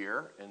this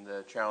year, and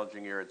the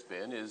challenging year it's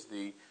been, is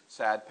the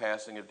sad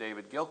passing of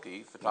David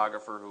Gilkey,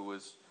 photographer who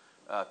was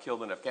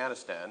killed in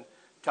Afghanistan.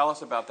 Tell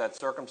us about that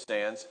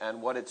circumstance and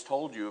what it's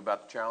told you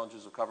about the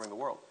challenges of covering the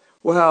world.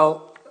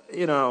 Well,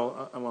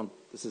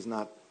 this is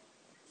not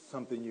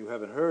something you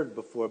haven't heard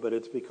before, but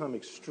it's become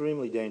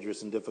extremely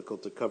dangerous and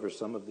difficult to cover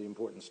some of the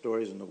important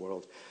stories in the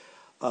world.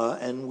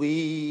 And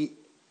we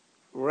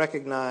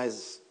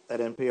recognize at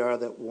NPR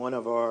that one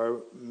of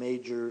our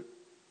major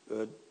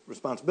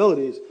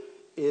responsibilities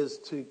is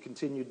to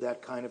continue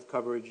that kind of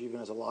coverage,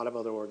 even as a lot of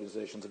other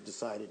organizations have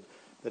decided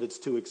that it's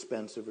too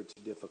expensive or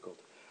too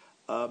difficult.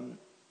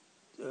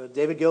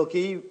 David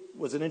Gilkey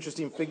was an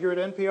interesting figure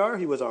at NPR.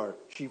 He was our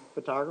chief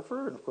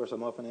photographer, and of course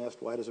I'm often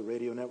asked, why does a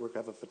radio network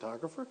have a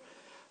photographer?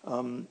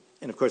 And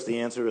of course the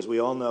answer, as we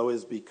all know,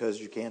 is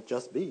because you can't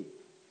just be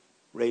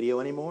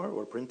radio anymore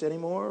or print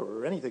anymore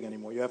or anything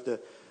anymore. You have to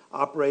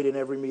operate in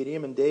every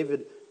medium, and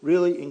David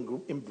really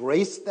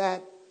embraced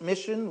that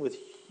mission with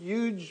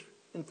huge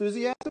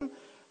enthusiasm.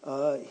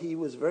 He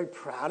was very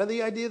proud of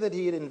the idea that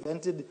he had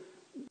invented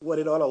what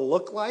it ought to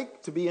look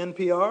like to be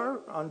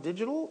NPR on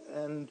digital,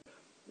 and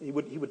he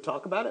would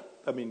talk about it.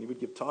 I mean, he would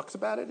give talks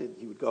about it.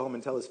 He would go home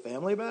and tell his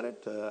family about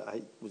it.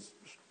 I was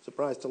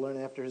surprised to learn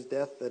after his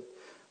death that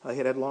he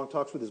had long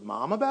talks with his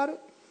mom about it.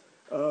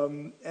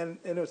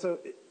 So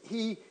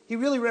he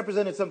really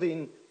represented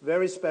something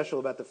very special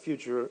about the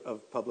future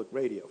of public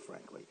radio,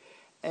 frankly.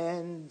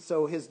 And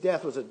so his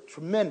death was a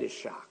tremendous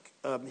shock.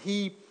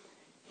 He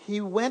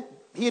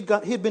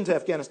had been to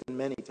Afghanistan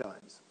many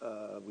times.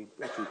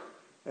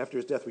 After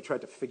his death, we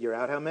tried to figure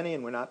out how many,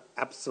 and we're not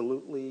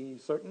absolutely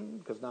certain,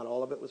 because not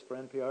all of it was for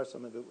NPR.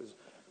 Some of it was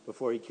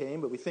before he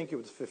came, but we think it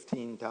was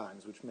 15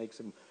 times, which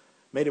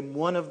made him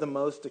one of the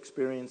most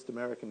experienced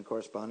American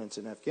correspondents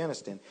in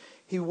Afghanistan.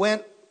 He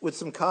went with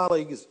some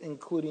colleagues,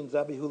 including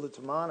Zabihullah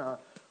Tamana,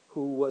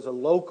 who was a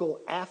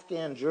local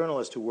Afghan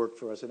journalist who worked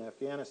for us in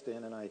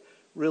Afghanistan, and I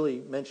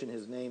really mention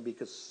his name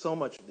because so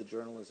much of the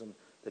journalism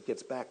that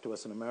gets back to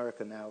us in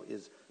America now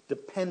is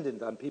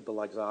dependent on people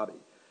like Zabi.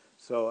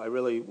 So I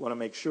really want to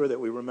make sure that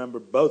we remember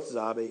both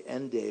Zabi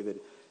and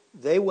David.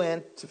 They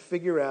went to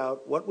figure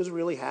out what was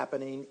really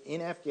happening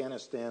in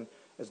Afghanistan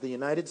as the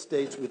United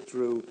States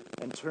withdrew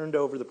and turned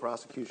over the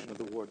prosecution of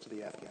the war to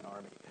the Afghan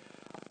army.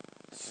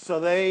 So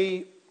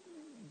they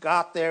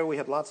got there, we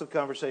had lots of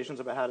conversations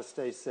about how to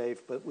stay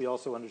safe, but we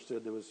also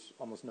understood there was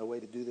almost no way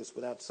to do this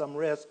without some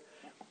risk.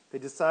 They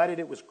decided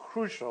it was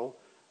crucial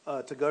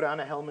to go down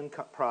to Helmand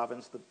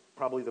province,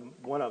 probably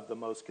one of the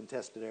most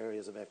contested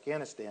areas of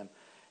Afghanistan.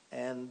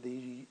 And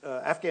the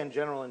Afghan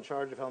general in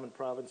charge of Helmand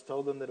province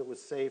told them that it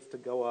was safe to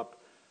go up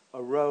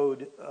a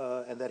road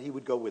and that he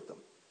would go with them.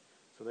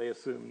 So they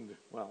assumed,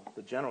 well,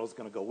 the general's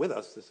going to go with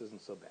us. This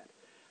isn't so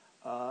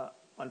bad.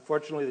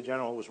 Unfortunately, the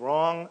general was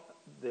wrong.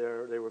 They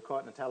were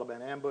caught in a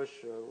Taliban ambush.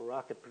 A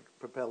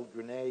rocket-propelled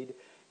grenade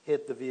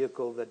hit the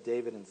vehicle that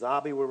David and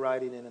Zabi were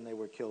riding in, and they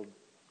were killed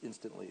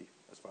instantly,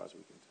 as far as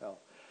we can tell.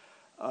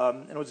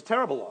 And it was a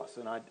terrible loss,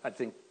 and I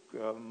think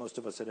most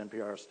of us at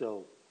NPR are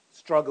still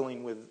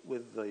struggling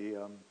with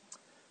the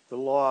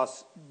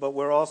loss, but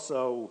we're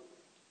also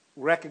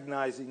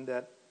recognizing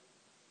that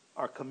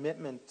our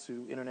commitment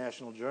to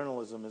international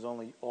journalism is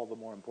only all the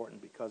more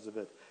important because of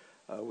it.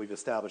 We've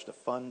established a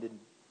fund in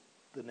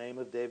the name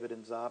of David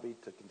and Zabi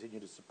to continue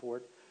to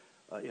support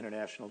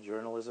international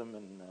journalism,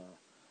 and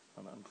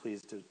I'm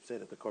pleased to say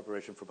that the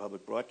Corporation for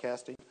Public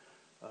Broadcasting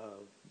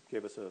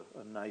gave us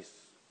a nice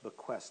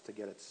bequest to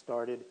get it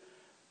started.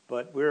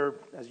 But we're,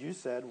 as you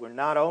said, we're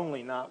not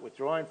only not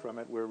withdrawing from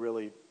it, we're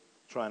really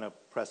trying to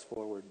press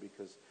forward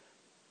because,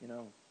 you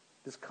know,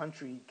 this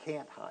country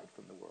can't hide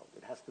from the world.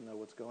 It has to know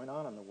what's going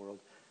on in the world,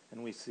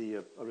 and we see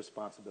a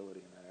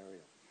responsibility in that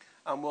area.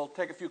 We'll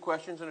take a few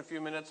questions in a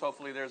few minutes.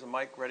 Hopefully there's a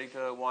mic ready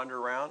to wander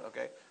around.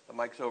 Okay, the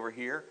mic's over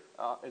here.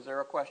 Is there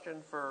a question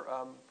for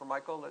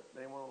Michael that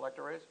anyone would like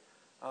to raise?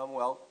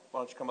 Well, why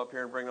don't you come up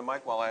here and bring the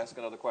mic while I ask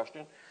another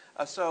question.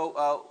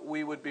 So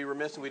we would be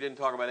remiss if we didn't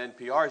talk about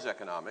NPR's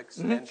economics.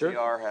 NPR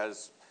sure.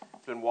 has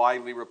been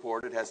widely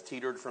reported, has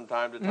teetered from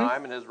time to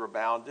time and has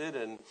rebounded,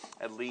 and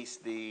at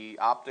least the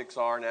optics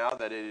are now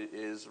that it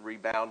is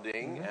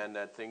rebounding and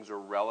that things are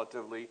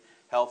relatively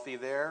healthy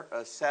there.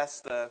 Assess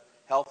the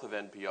health of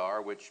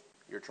NPR, which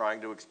you're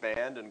trying to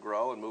expand and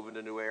grow and move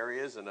into new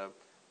areas in a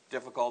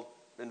difficult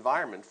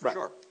environment, for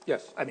sure.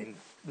 Yes, I mean,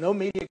 no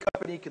media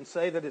company can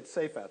say that it's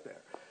safe out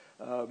there.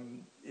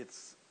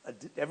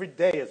 Every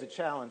day is a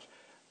challenge,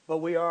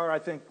 but I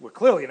think we're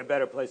clearly in a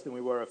better place than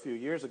we were a few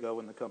years ago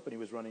when the company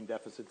was running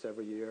deficits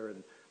every year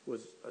and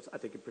was, I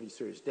think, in pretty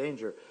serious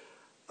danger.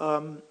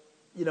 You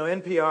know,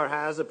 NPR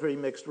has a pretty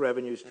mixed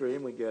revenue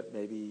stream. We get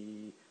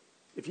maybe,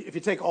 if you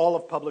take all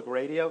of public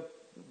radio,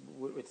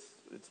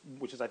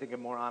 which is, I think, a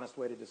more honest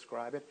way to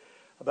describe it,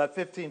 about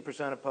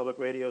 15% of public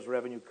radio's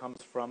revenue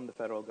comes from the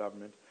federal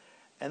government.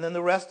 And then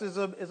the rest is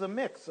a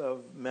mix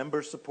of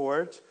member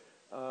support,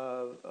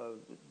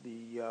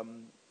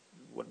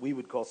 what we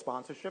would call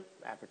sponsorship,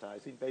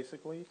 advertising,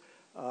 basically,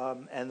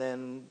 and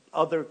then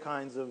other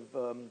kinds of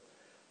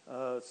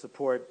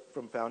support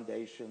from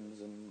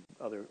foundations and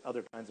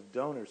other kinds of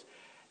donors.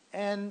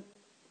 And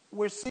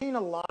we're seeing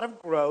a lot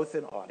of growth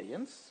in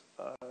audience.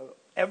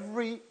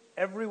 Every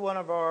one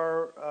of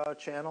our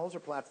channels or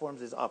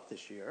platforms is up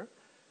this year.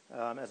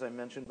 As I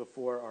mentioned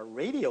before, our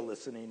radio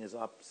listening is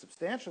up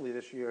substantially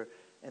this year,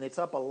 and it's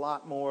up a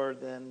lot more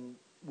than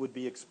would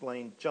be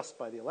explained just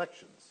by the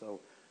election.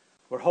 So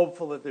we're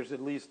hopeful that there's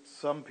at least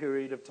some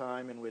period of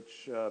time in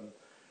which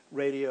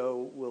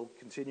radio will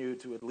continue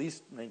to at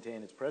least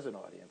maintain its present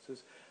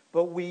audiences.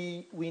 But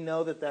we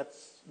know that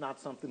that's not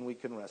something we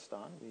can rest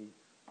on.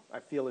 I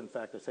feel, in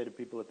fact, I say to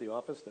people at the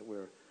office that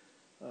we're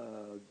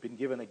been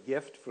given a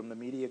gift from the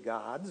media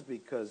gods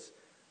because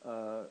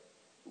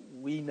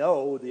we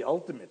know the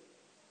ultimate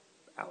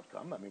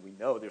outcome. I mean, we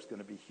know there's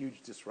going to be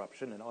huge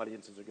disruption and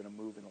audiences are going to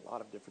move in a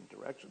lot of different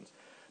directions.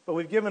 But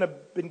we've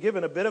been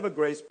given a bit of a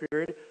grace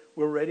period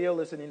where radio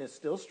listening is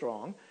still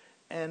strong.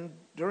 And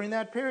during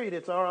that period,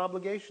 it's our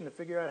obligation to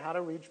figure out how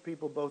to reach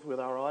people both with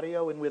our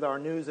audio and with our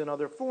news in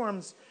other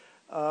forms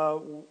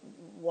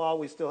while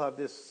we still have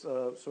this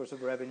source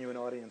of revenue and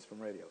audience from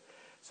radio.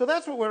 So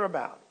that's what we're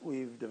about.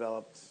 We've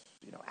developed,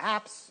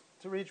 apps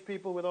to reach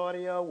people with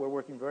audio. We're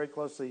working very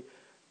closely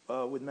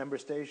with member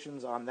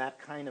stations on that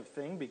kind of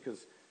thing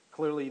because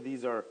clearly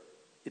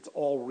it's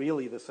all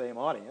really the same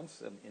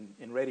audience. And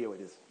in radio,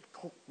 it is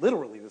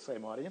literally the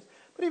same audience.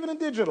 But even in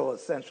digital,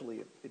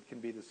 essentially, it can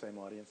be the same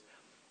audience.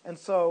 And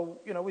so,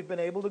 we've been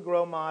able to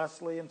grow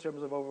modestly in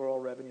terms of overall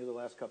revenue the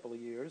last couple of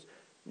years.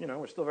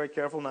 We're still very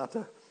careful not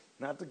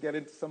to get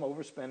into some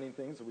overspending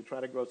things. So we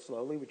try to grow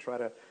slowly. We try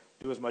to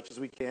do as much as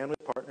we can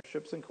with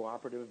partnerships and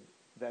cooperative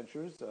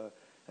ventures,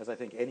 as I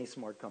think any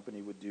smart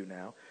company would do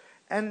now.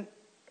 And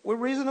we're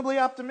reasonably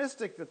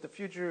optimistic that the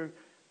future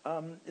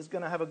is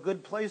going to have a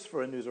good place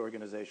for a news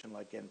organization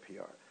like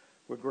NPR.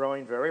 We're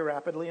growing very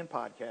rapidly in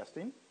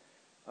podcasting.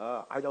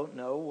 I don't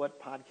know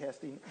what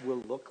podcasting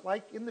will look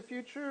like in the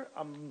future.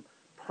 I'm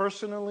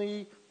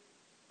personally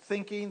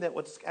thinking that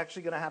what's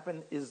actually going to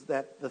happen is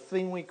that the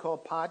thing we call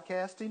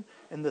podcasting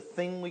and the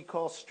thing we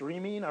call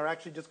streaming are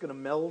actually just going to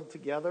meld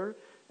together,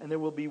 and there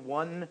will be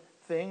one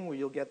thing where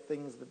you'll get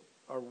things that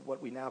are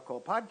what we now call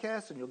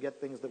podcasts, and you'll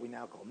get things that we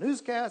now call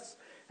newscasts,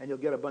 and you'll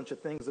get a bunch of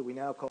things that we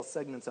now call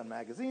segments on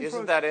magazines.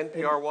 Isn't that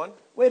NPR One?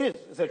 Well, it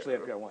is essentially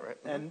NPR One. Right.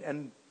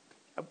 And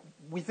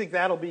we think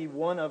that'll be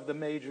one of the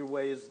major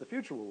ways the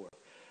future will work.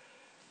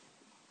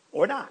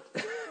 Or not.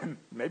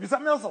 Maybe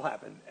something else will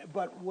happen.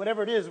 But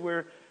whatever it is,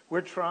 we're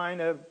trying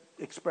to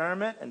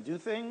experiment and do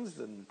things.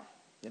 And,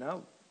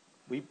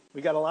 we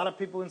got a lot of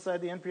people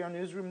inside the NPR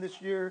newsroom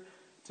this year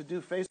to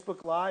do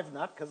Facebook Live,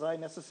 not because I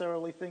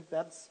necessarily think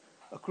that's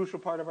a crucial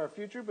part of our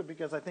future, but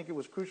because I think it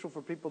was crucial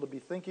for people to be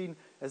thinking,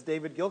 as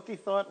David Gilkey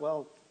thought,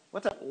 well,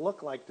 what's that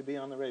look like to be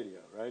on the radio,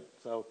 right?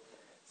 So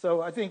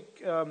I think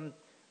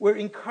we're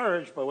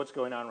encouraged by what's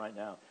going on right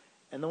now.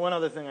 And the one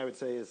other thing I would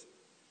say is,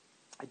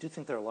 I do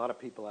think there are a lot of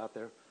people out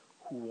there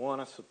who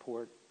want to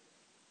support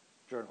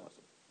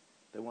journalism.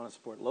 They want to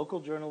support local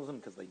journalism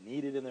because they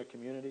need it in their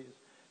communities.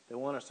 They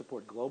want to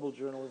support global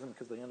journalism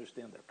because they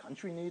understand their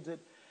country needs it.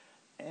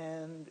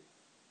 And,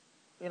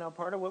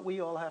 part of what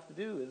we all have to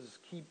do is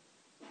keep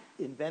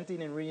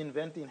inventing and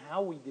reinventing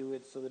how we do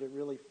it so that it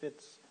really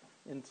fits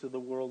into the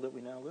world that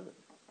we now live in.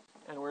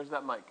 And where's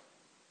that mic?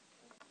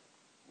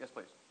 Yes,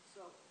 please.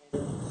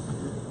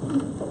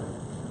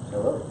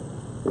 Hello.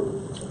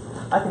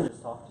 I can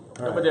just talk to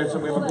you. Right. But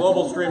we have a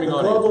global streaming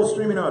audience. Global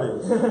streaming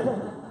audience.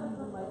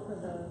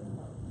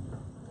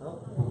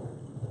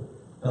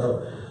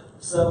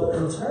 So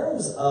in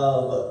terms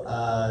of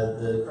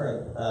the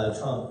current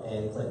Trump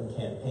and Clinton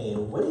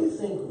campaign, what do you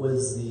think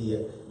was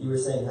you were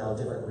saying how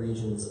different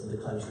regions of the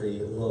country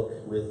look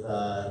with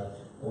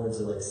words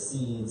of like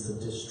seeds of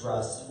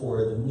distrust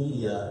for the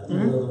media,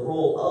 even though the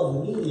role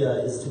of media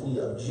is to be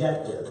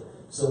objective.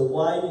 So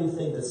why do you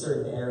think that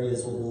certain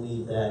areas will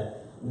believe that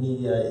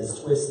media is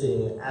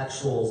twisting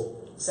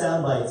actual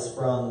sound bites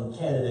from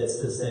candidates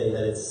to say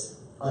that it's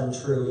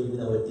untrue, even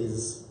though it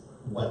is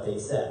what they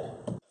said?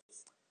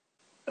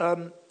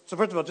 So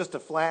first of all, just to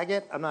flag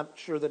it, I'm not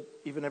sure that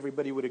even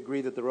everybody would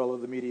agree that the role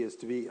of the media is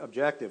to be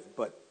objective,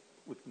 but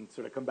we can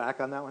sort of come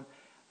back on that one.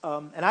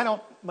 And I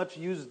don't much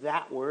use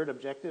that word,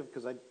 objective,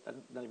 because I'm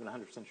not even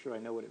 100% sure I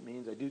know what it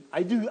means.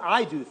 I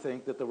do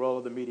think that the role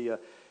of the media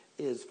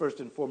is first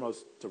and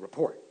foremost to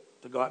report,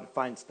 to go out and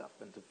find stuff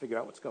and to figure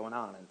out what's going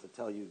on and to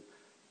tell you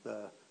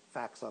the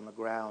facts on the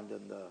ground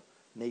and the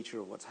nature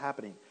of what's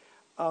happening.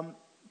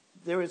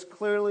 There is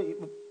clearly,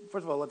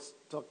 first of all, let's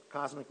talk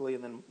cosmically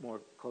and then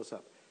more close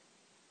up.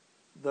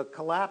 The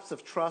collapse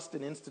of trust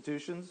in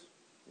institutions,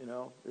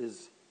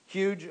 is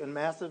huge and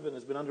massive and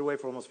has been underway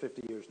for almost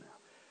 50 years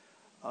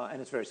now. And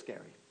it's very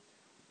scary.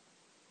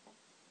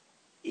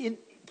 And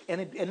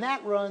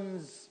that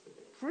runs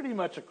pretty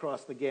much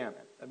across the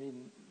gamut. I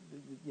mean,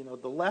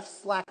 the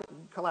left's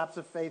collapse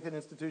of faith in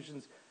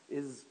institutions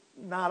is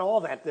not all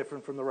that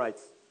different from the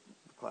right's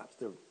collapse.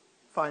 There are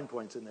fine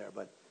points in there,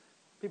 but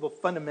people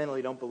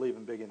fundamentally don't believe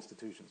in big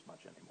institutions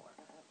much anymore,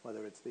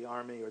 whether it's the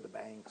army or the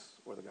banks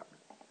or the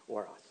government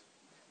or us.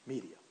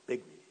 Media,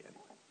 big media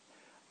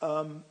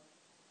anyway.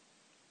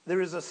 There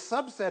is a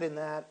subset in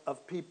that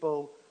of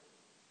people,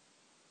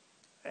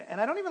 and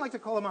I don't even like to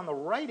call them on the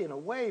right in a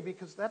way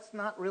because that's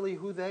not really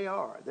who they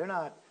are. They're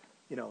not,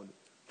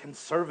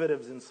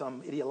 conservatives in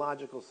some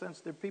ideological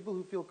sense. They're people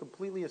who feel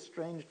completely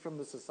estranged from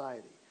the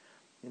society.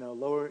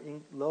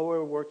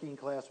 Lower working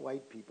class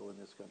white people in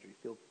this country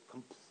feel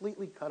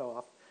completely cut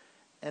off,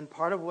 and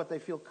part of what they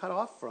feel cut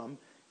off from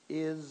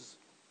is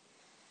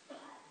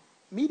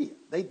media.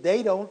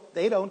 They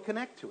don't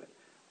connect to it.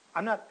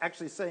 I'm not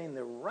actually saying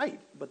they're right,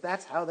 but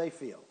that's how they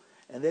feel.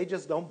 And they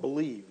just don't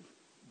believe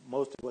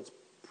most of what's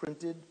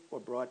printed or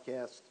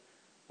broadcast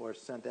or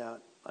sent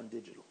out on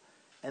digital.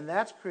 And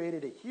that's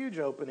created a huge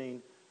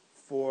opening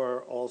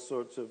for all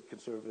sorts of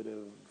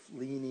conservative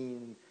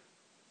leaning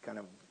kind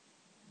of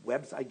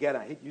websites. Again,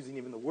 I hate using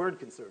even the word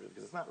conservative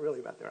because it's not really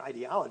about their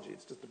ideology.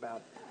 It's just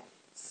about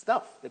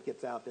stuff that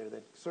gets out there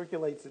that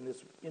circulates in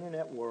this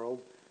internet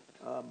world.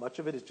 Much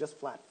of it is just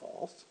flat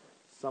false.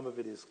 Some of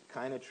it is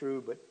kind of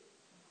true, but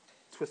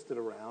twisted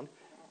around.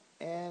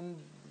 And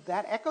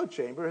that echo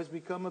chamber has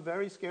become a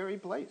very scary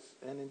place.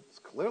 And it's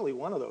clearly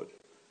one of those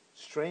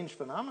strange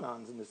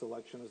phenomenons in this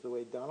election is the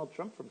way Donald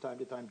Trump from time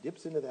to time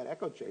dips into that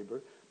echo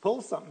chamber,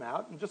 pulls something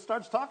out, and just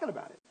starts talking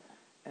about it.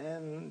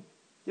 And,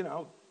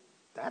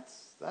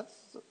 that's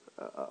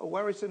a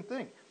worrisome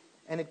thing.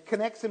 And it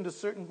connects him to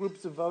certain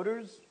groups of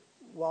voters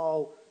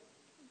while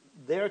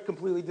they're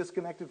completely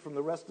disconnected from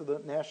the rest of the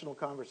national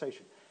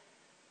conversation.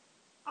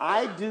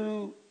 I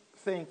do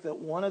think that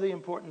one of the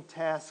important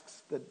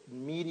tasks that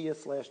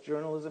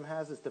media/journalism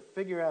has is to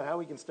figure out how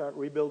we can start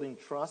rebuilding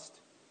trust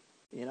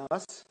in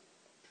us.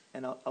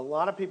 And a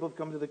lot of people have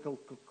come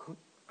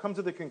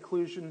to the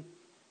conclusion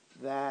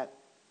that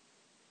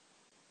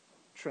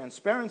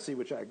transparency,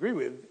 which I agree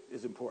with,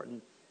 is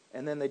important.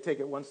 And then they take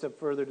it one step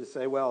further to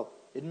say, well,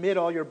 admit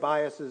all your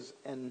biases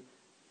and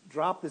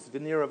drop this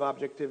veneer of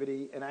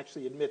objectivity and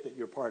actually admit that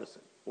you're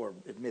partisan or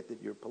admit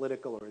that you're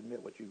political or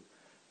admit what you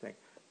think.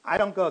 I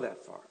don't go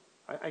that far.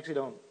 I actually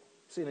don't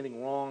see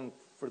anything wrong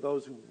for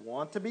those who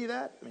want to be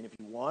that. I mean, if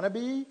you want to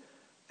be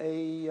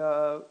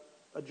a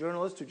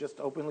journalist who just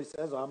openly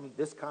says, I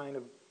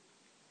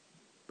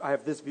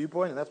have this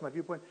viewpoint and that's my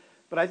viewpoint.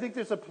 But I think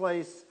there's a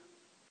place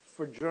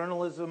for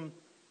journalism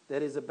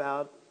that is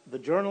about the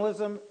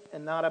journalism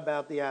and not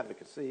about the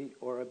advocacy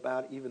or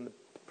about even the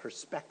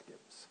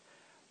perspectives.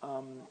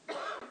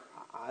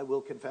 I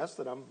will confess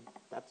that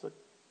that's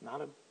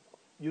not a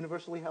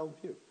universally held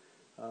view.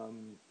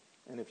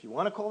 And if you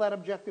want to call that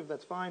objective,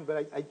 that's fine,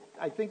 but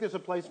I think there's a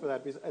place for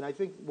that. And I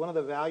think one of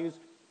the values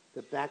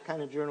that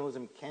kind of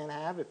journalism can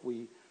have if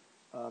we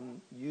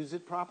use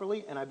it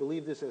properly, and I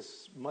believe this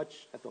as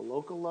much at the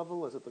local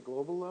level as at the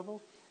global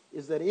level,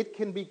 is that it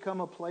can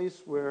become a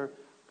place where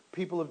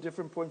people of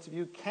different points of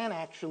view can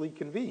actually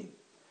convene.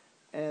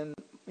 And,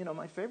 you know,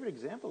 my favorite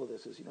example of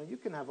this is, you know, you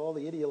can have all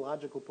the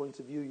ideological points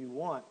of view you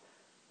want,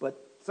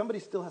 but somebody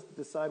still has to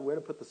decide where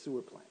to put the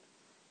sewer plant.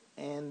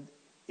 And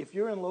if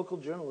you're in local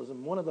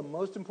journalism, one of the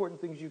most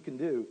important things you can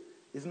do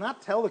is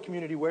not tell the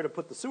community where to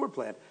put the sewer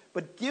plant,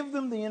 but give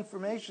them the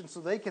information so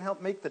they can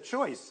help make the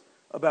choice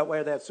about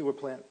where that sewer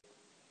plant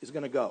is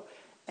going to go.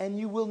 And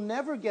you will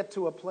never get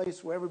to a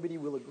place where everybody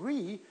will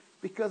agree,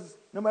 because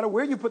no matter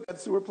where you put that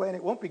sewer plant,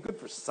 it won't be good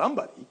for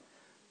somebody.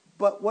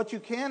 But what you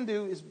can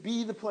do is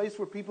be the place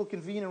where people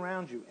convene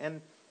around you.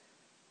 And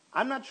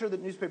I'm not sure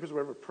that newspapers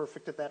were ever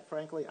perfect at that,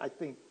 frankly. I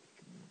think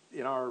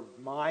in our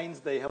minds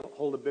they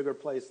hold a bigger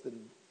place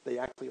than they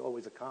actually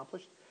always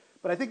accomplished.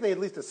 But I think they at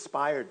least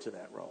aspired to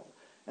that role.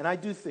 And I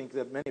do think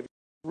that many of you in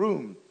the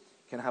room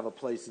can have a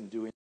place in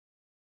doing it.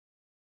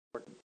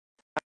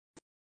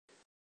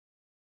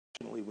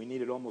 We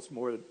need it almost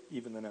more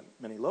even than at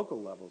many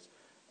local levels.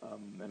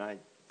 And I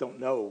don't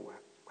know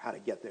how to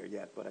get there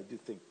yet, but I do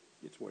think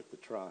it's worth the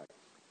try.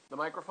 The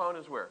microphone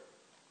is where?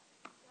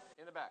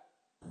 In the back.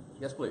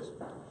 Yes, please.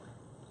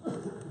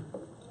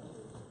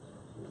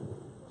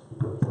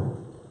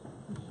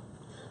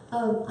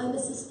 I'm a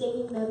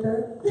sustaining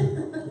member of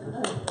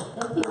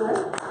NPR.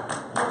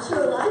 I'm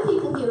sure a lot of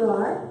people here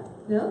are.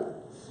 No?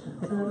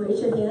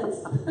 Raise your hands.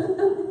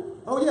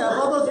 Oh, yeah,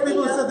 all those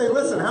people who said they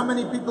listen, how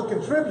many people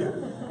contribute?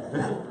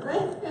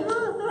 Right?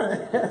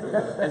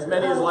 As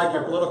many as like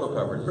your political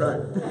coverage. Right.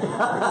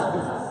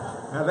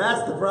 Now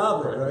that's the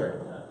problem, right?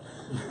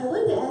 I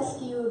wanted to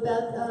ask you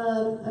about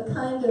a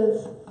kind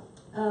of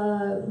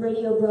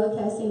radio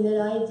broadcasting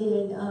that I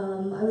did.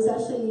 I was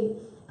actually,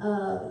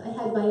 I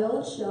had my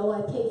own show.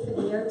 I paid for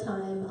the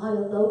airtime on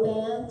a low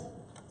band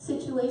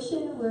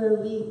situation where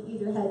we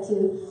either had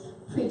to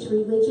preach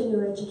religion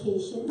or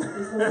education.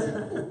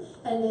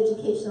 Had an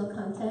educational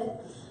content.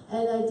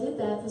 And I did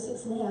that for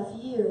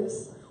 6.5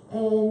 years.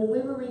 And we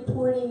were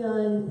reporting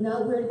on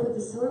not where to put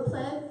the sewer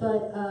plant,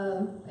 but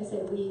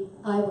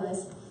I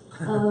was,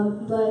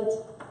 but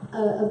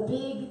a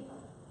big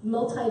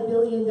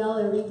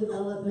multi-billion-dollar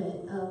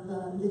redevelopment of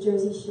the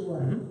Jersey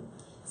Shore. Mm-hmm.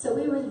 So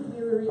we were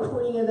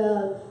reporting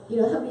about, you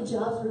know, how many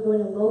jobs were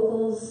going to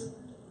locals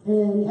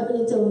and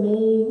eminent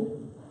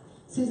domain.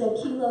 Suzette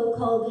Kelo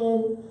called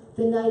in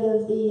the night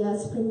of the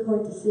Supreme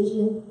Court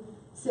decision.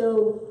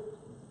 So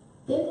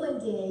then one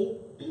day,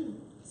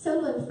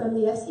 someone from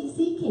the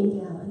FCC came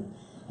down,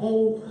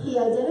 and he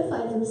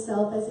identified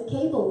himself as a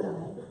cable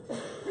guy.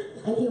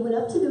 And he went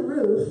up to the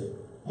roof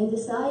and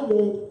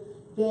decided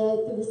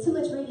that there was too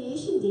much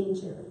radiation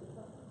danger,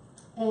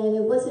 and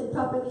it wasn't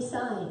properly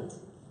signed.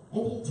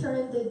 And he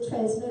turned the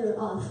transmitter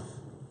off.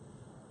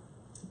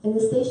 And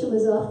the station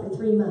was off for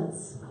 3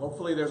 months.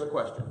 Hopefully there's a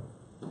question.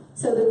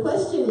 So the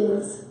question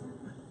is,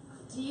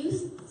 do you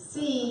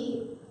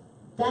see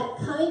that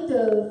kind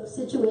of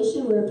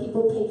situation where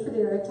people pay for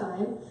their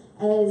airtime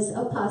as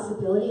a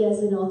possibility, as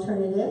an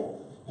alternative?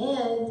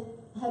 And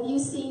have you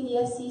seen the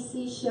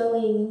FCC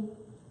showing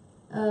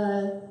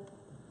that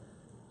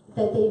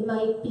they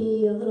might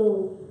be a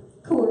little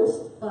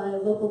coerced by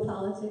local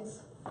politics?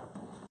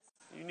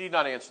 You need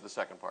not answer the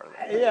second part of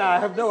that. Yeah, I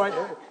have no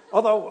idea.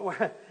 Although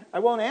I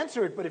won't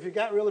answer it, but if you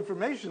got real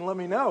information, let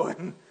me know.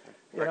 And,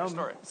 you know,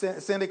 story.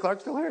 Sandy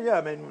Clark's still here? Yeah,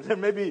 I mean,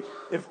 maybe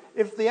if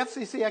the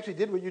FCC actually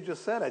did what you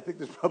just said, I think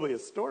there's probably a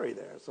story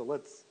there. So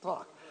let's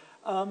talk.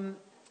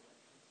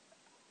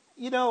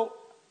 You know,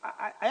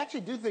 I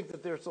actually do think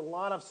that there's a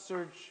lot of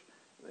search,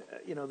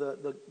 you know,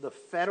 the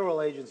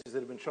federal agencies that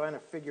have been trying to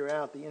figure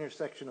out the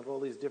intersection of all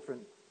these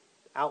different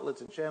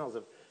outlets and channels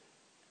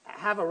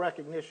have a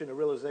recognition, a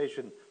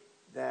realization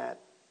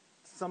that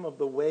some of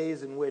the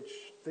ways in which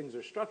things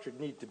are structured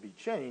need to be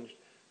changed.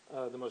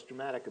 The most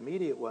dramatic,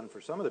 immediate one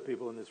for some of the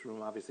people in this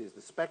room, obviously, is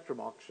the spectrum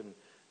auction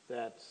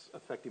that's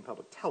affecting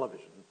public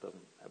television. It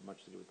doesn't have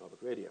much to do with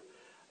public radio.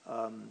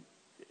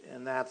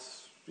 And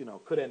that's, you know,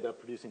 could end up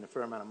producing a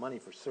fair amount of money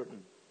for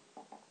certain,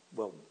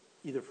 well,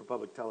 either for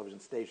public television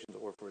stations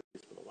or for at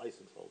least for the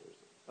license holders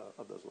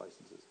of those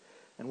licenses.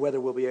 And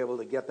whether we'll be able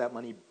to get that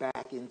money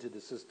back into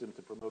the system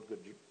to promote good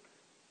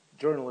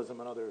journalism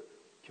and other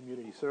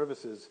community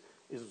services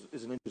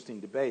is an interesting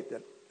debate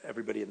that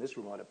everybody in this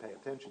room ought to pay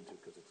attention to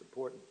because it's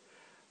important.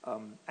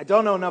 I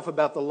don't know enough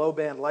about the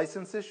low-band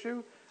license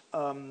issue,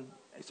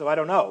 so I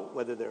don't know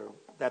whether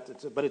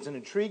but it's an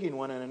intriguing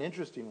one and an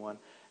interesting one.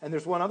 And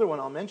there's one other one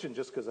I'll mention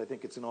just because I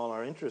think it's in all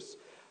our interests.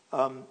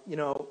 You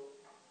know,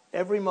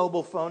 every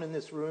mobile phone in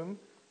this room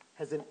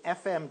has an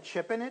FM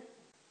chip in it,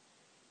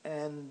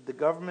 and the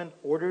government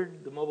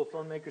ordered the mobile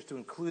phone makers to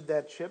include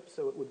that chip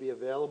so it would be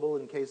available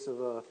in case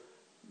of a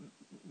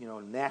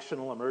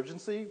national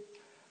emergency.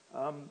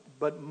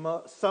 But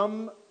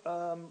some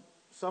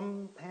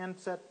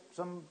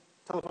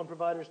telephone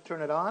providers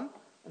turn it on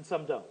and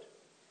some don't.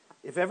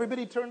 If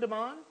everybody turned them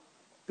on,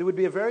 there would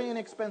be a very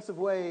inexpensive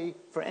way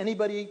for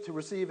anybody to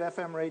receive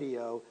FM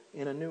radio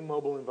in a new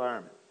mobile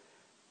environment.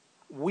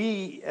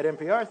 We at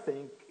NPR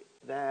think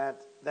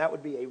that that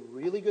would be a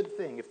really good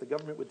thing if the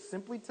government would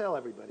simply tell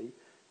everybody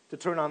to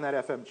turn on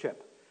that FM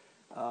chip.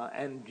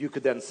 And you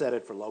could then set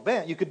it for low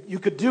band. You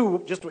could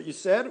do just what you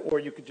said, or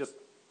you could just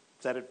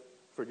set it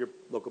for your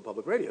local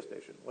public radio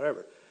station,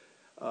 whatever.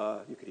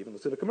 You could even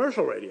listen to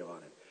commercial radio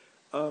on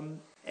it.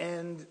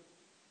 And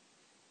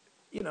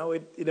in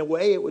a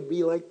way, it would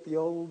be like the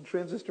old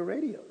transistor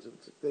radios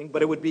thing,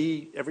 but it would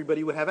be,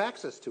 everybody would have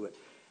access to it.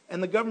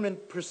 And the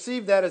government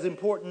perceived that as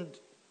important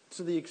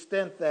to the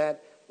extent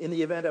that in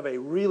the event of a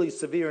really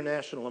severe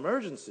national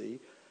emergency,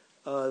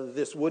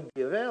 this would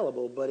be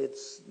available, but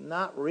it's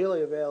not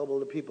really available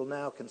to people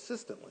now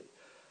consistently.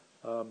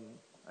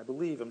 I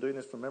believe, I'm doing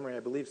this from memory, I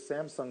believe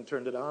Samsung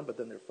turned it on, but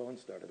then their phone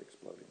started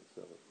exploding.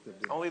 So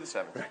Only the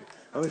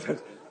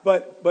 7th.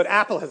 But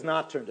Apple has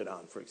not turned it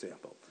on, for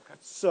example. Okay.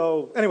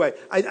 So anyway,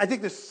 I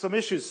think there's some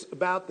issues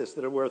about this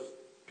that are worth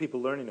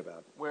people learning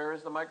about. Where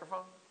is the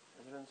microphone?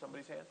 Is it in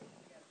somebody's hand?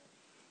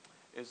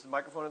 Is the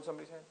microphone in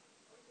somebody's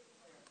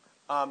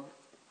hand?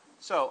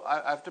 So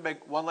I have to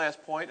make one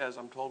last point, as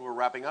I'm told we're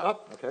wrapping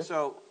up. Oh, okay.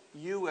 So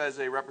you, as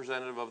a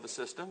representative of the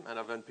system and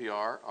of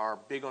NPR, are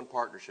big on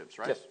partnerships,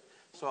 right? Yes.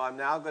 So I'm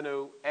now going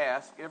to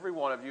ask every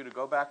one of you to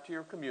go back to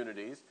your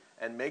communities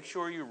and make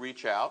sure you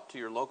reach out to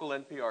your local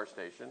NPR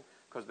station,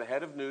 because the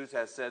head of news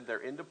has said they're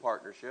into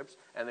partnerships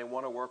and they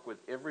want to work with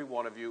every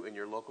one of you in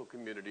your local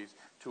communities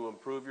to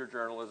improve your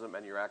journalism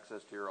and your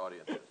access to your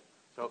audiences.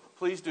 So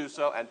please do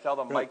so and tell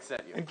them Mike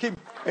sent you. And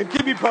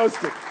keep me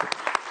posted.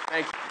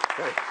 Thank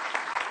you. Okay.